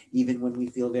far, even when we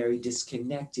feel very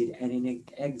disconnected and in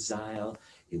exile.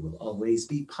 It will always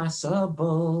be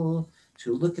possible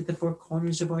to look at the four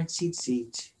corners of our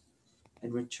tzitzit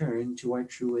and return to our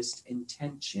truest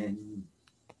intention.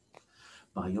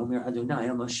 Vayomer Adonai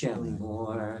el Moshe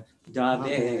lemor,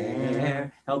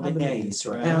 daber el bnei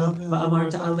Yisrael,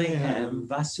 va'amarta aleihem,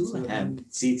 v'asu lehem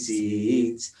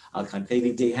tzitzit, al kanfei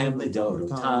v'gdeihem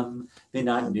ledorotam,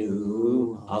 v'nanu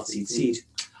al tzitzit,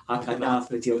 hakanaf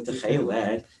b'til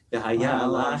techelet, v'haya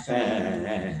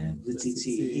lachem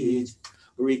l'tzitzit,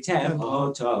 uritem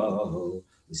oto,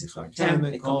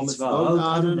 v'zichartem et kol mitzvot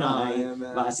Adonai,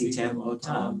 v'asitem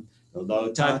otam,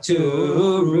 Lo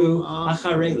taturu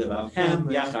acharei levavchem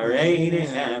yacharei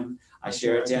nechem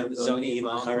asher atem zonim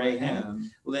achareihem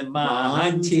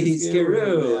leman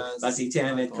tizkeru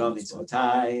vasitem et kol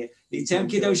mitzvotai v'tem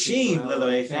kedoshim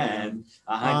leloheichem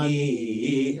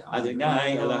ahani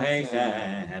Adonai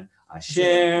Eloheichem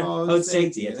asher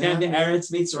hotzeiti etchem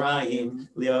be'eretz Mitzrayim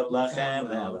liot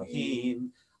lachem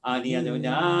Elohim ani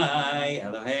Adonai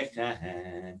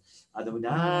Eloheichem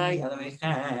Adonai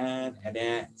Elohechem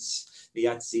Emet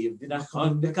V'yatziv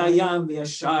v'nachon v'kayam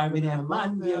v'yashar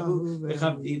v'nehman v'yahu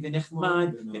v'chavdi v'nechmad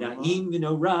v'na'im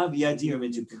v'nora v'yadir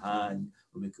v'tukan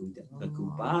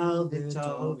v'mekubal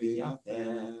v'tov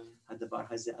v'yafeh Hadavar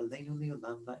hazeh aleinu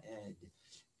li'olam va'ed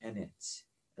Emet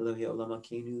Elohei olam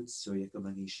akeinu tzur yakom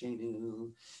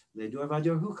anishenu L'dor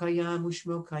v'ador hu kayam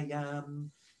u'shmo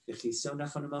kayam v'chiso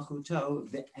nachon malchuto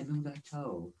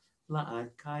v'emunato La'ad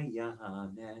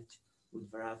kayamet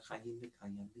Udvarav chayim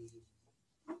v'kayamim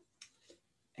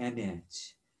Emet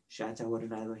Shata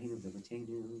Adonai Eloheinu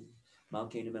v'avotenu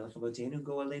Malkeinu melech avotenu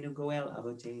Go'aleinu go'el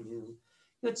avotenu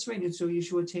Yotzreinu tzor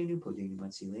Yeshuotenu Podenu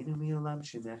matzilenu mi'olam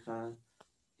shemecha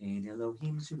Ein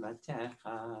Elohim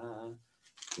zulatecha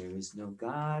There is no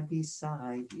God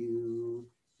beside you.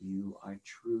 You are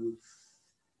truth.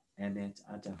 Emet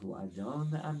atahu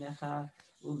Adon amecha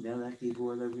Umelech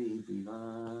dibur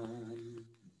l'rivivan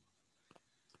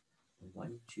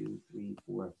 1, 2, 3,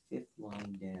 4, fifth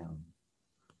line down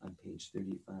on page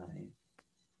 35.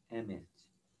 Emet,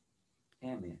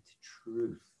 Emet,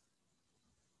 truth,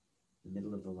 the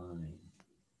middle of the line.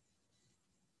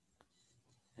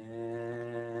 Emet,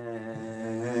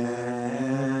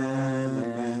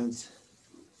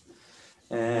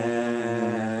 Emet,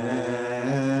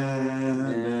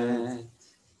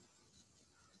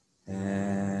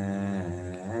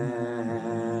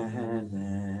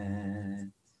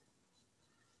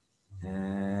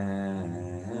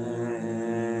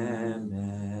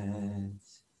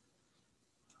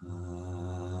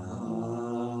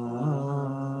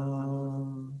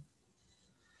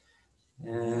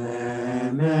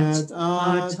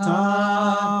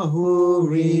 Atahu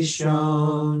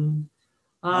Rishon,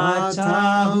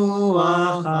 Atahu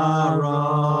Acharon,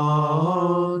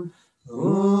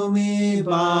 Umi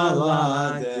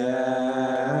Baladecha.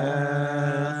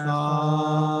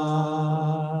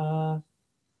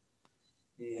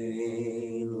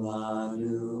 Ein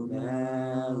lanu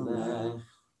melech,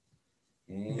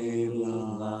 ein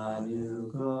lanu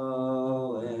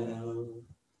goel,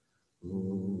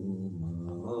 U'Moshiach,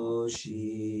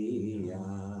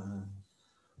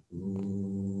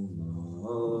 U'Moshiach.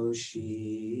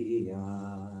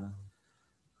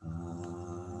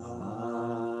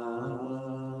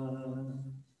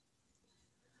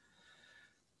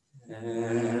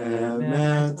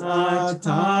 Emet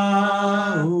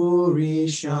atahu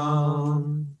Rishon,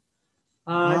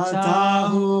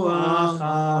 atahu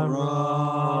Acharon,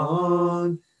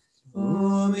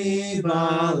 Umi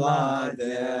Baladecha.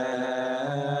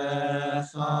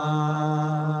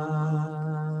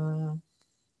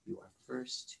 You are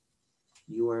first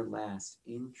last.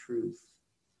 In truth,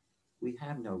 we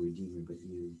have no Redeemer but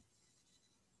you.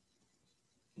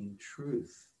 In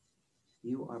truth,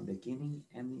 you are beginning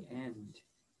and the end,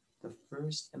 the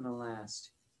first and the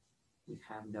last. We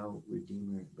have no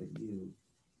Redeemer but you.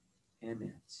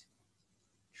 Emet.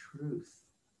 Truth.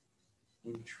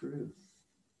 In truth.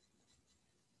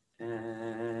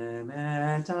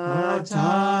 Emet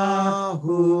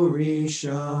atahu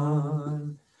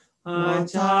rishon,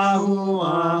 atahu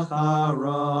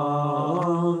acharon,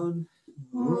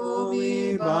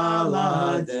 umi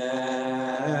baladecha.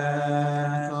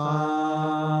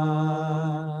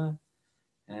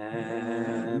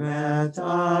 Emet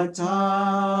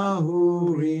atahu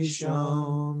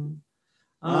rishon,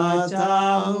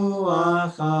 atahu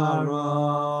acharon,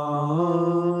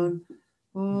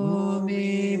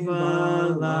 umi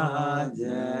baladecha.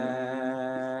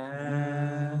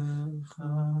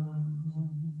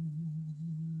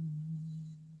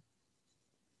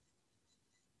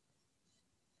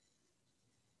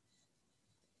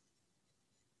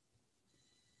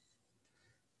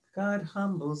 God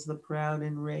humbles the proud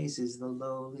and raises the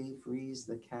lowly, frees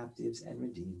the captives and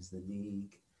redeems the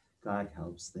meek. God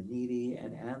helps the needy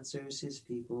and answers his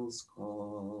people's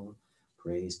call.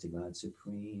 Praise to God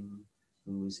supreme,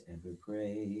 who is ever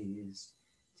praised.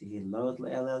 Tehilot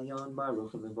le'el elyon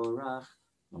baruch mevorach,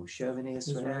 Moshe v'nei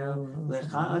Yisrael,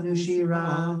 lecha anu shira,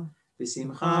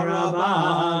 v'simcha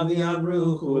rabba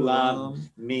v'yamru chulam,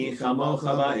 mi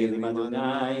chamocha ba'elim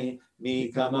Adonai,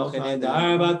 mi kamocha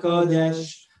nedar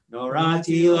b'kodesh,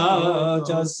 Norati lo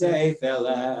tosef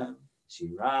elem,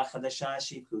 shira chadasha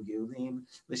shipku gilim,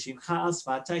 l'shimcha al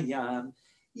sfat hayam,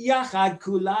 yachad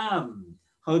kulam,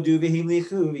 hodu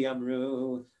v'himlichu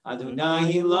v'yamru, Adonai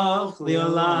himloch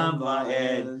li'olam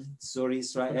va'ed, Tzur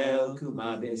Yisrael,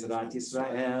 kuma be'ezrat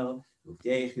Yisrael,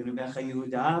 uvdeichunu mecha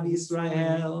Yehuda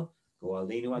v'Yisrael,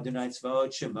 go'alinu Adonai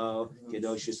tzvot shemo,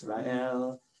 kedosh Yisrael,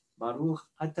 Baruch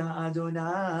ata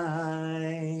Adonai,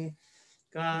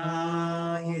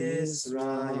 God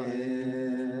Israel.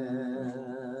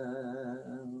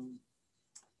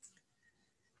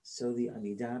 So the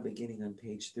Amidah beginning on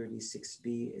page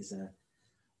 36b is a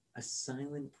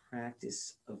silent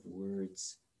practice of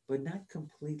words, but not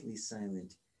completely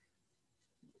silent.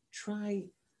 Try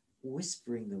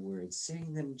whispering the words,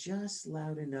 saying them just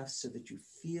loud enough so that you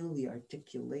feel the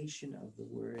articulation of the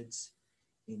words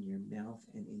in your mouth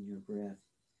and in your breath.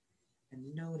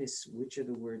 And notice which are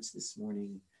the words this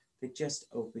morning that just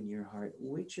open your heart.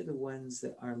 Which are the ones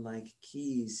that are like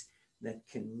keys that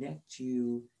connect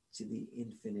you to the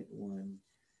infinite one.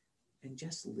 And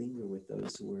just linger with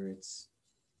those words,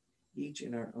 each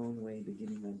in our own way,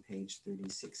 beginning on page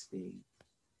 36b.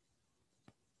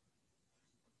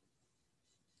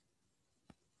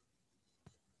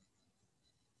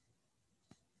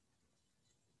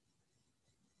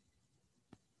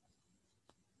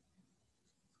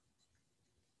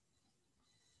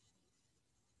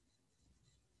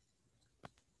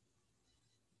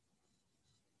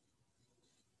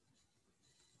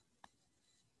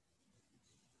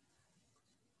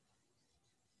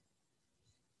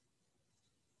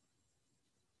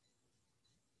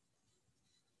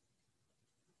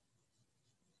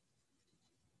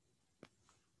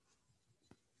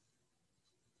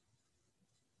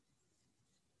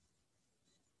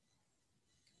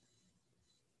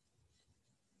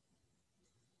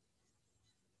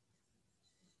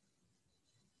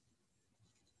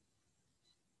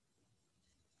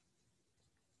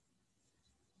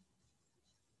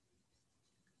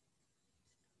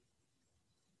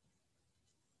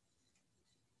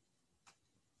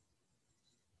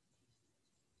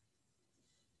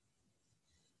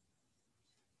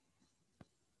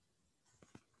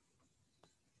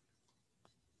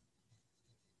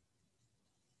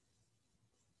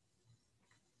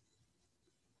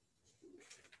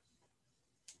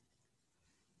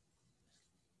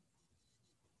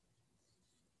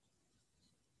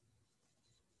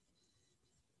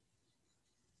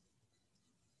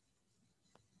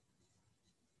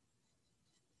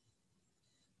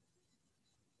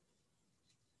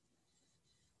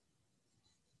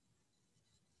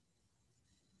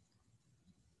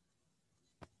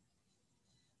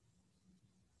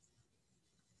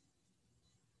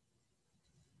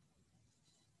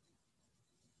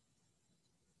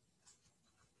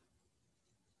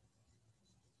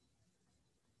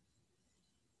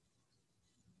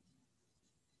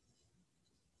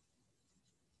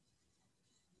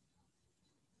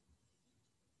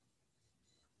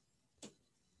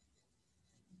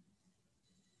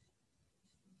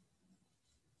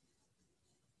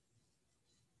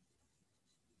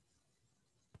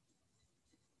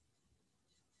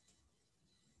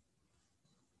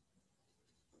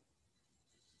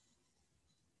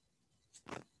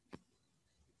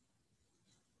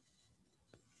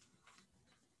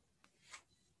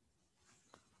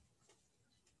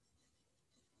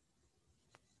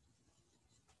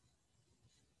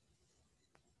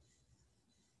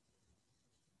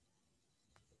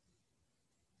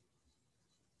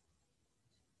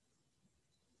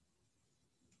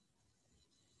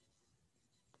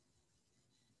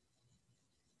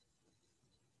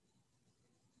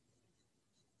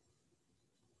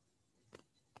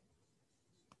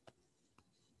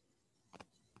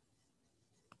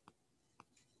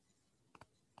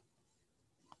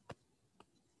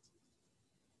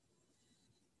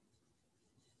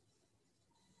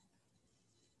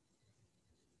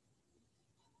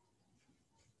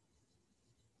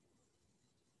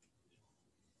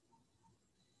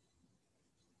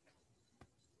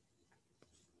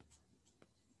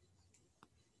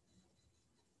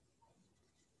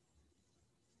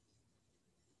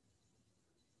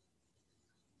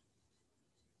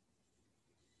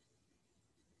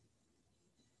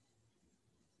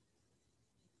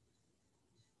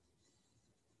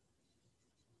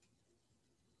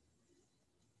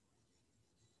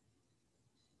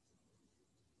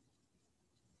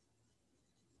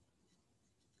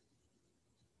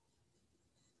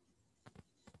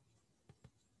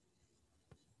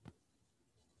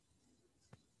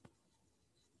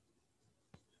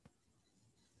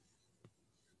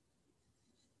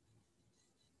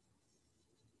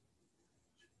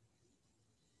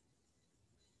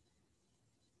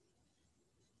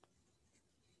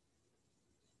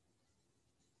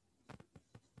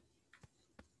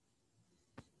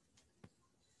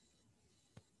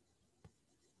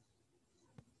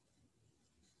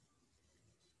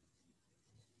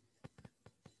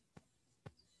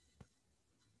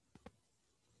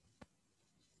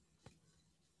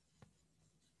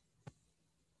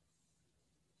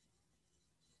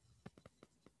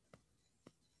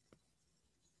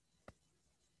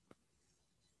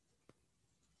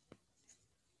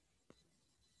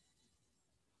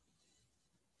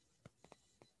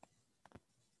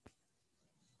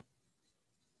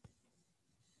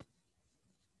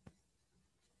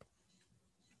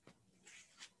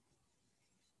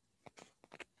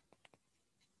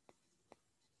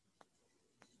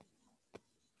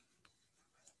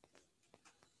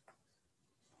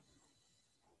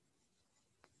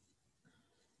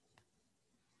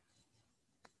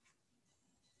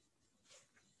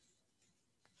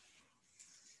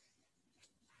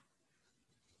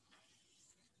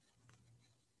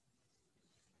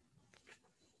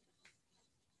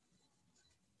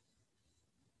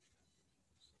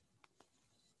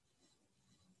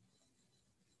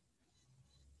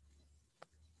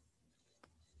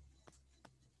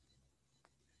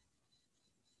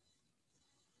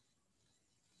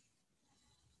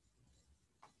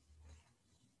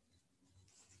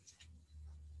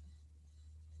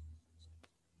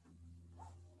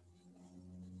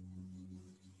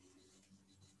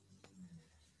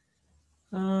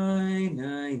 I,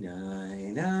 nine,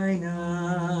 nine, nine,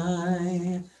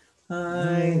 nine. I,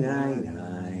 nine,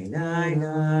 nine, nine,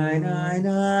 nine, nine,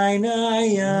 nine, nine,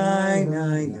 nine,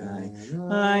 nine, nine,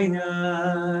 I,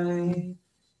 nine.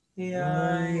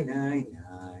 I, nine,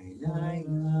 nine, nine,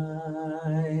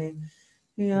 nine.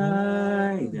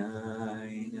 I, nine,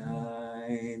 nine,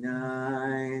 nine,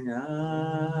 nine,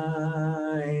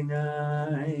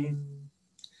 nine.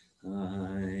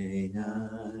 Nine,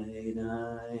 nine,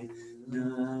 nine,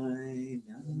 nine,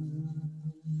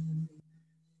 nine.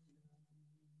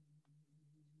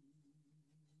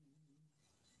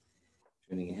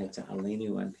 Turning ahead to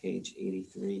Aleinu on page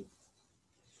 83.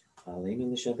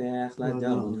 Aleinu l'shabech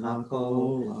ladon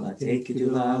hakol, latei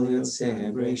kedula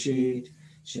liyotzeh breshit,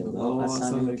 shelo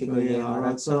asanu kigoyei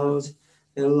haratzot,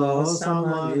 velo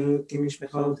samanu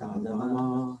kimishpechot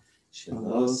ha'adama,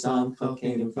 shelo sam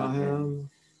chalkeinu fahem,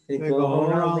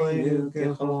 וגור עלינו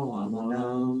ככל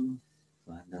עמלם,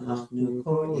 ואנחנו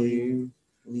קוראים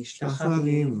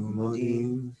ומשתחווים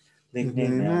ומודים לפני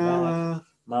מלך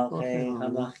מלכי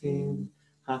המלכים,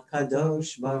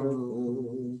 הקדוש ברוך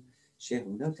הוא,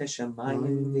 שהוא נוטה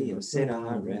שמיים ויוסר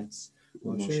הארץ,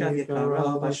 ומושב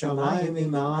יקרו בשמיים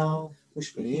ממעל,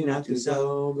 ושכינת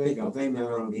עוזו בגבי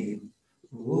מרומים,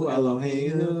 הוא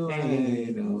אלוהינו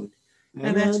אין עוד,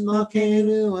 אמת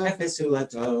מלכנו אפס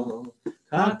ולתו,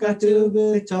 כך כתוב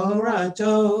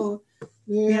בתורתו,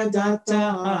 וידעת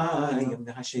יום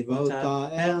להשיבות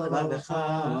אל לבבך,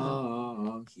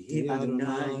 כי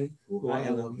אדוני הוא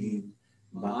האלוהים,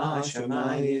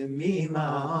 בשמיים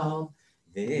ממעל,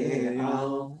 ועל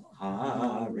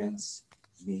הארץ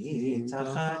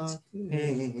מתחת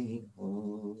אין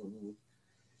עוד.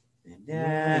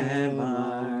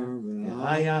 Ne'emar,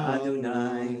 V'haya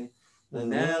Adonai,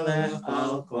 L'melech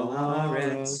al kol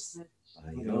haaretz,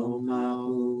 Bayom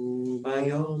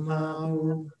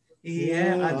ha'hu,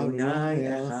 Yeh Adonai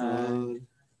echad,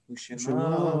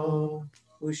 U'shemo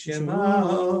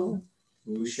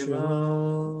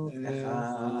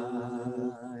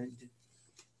echad.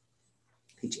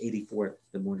 Page 84,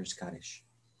 the Mourner's Kaddish.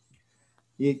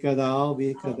 Yikadal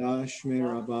v'yikadash me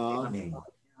rabba, Amen.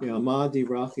 v'yamad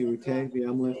divrachi ruteh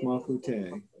v'yamlech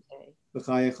malchuteh.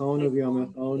 V'chayechonu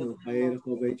v'yamechonu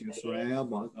v'chayedecho beit Yisrael,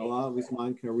 b'atala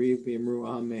v'zman kariv v'yimru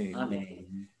amen.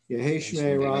 Amen.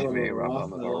 Yeheshmei rabba Rabba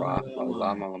v'barach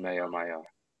Olam v'alamai. Olamaya.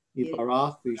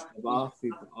 Yiparach v'yishtabach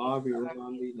v'yipar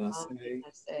v'yiram v'yinaseh.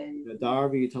 Yadar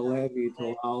v'yitaleh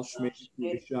v'yitolal shmei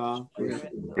kudisha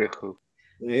brichu. Brichu.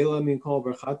 Leila min kol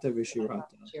berchata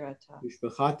v'shirata.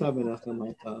 V'shbechata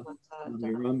v'nachamata.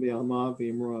 Amiram v'yama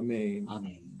v'yimru amen.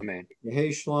 Amen. Amen.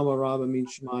 Yehei shlama rabba min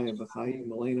shmaya v'chayim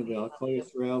aleinu v'al kol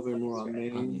Yisrael v'yimru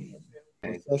amen.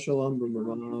 Yaseh shalom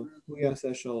b'marav. Hu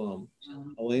yaseh shalom.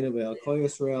 Aleinu v'al kol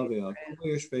Yisrael v'al kol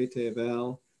yoshvei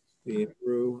tevel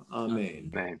v'yimru amen.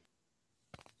 Amen.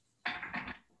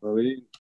 Well, we didn't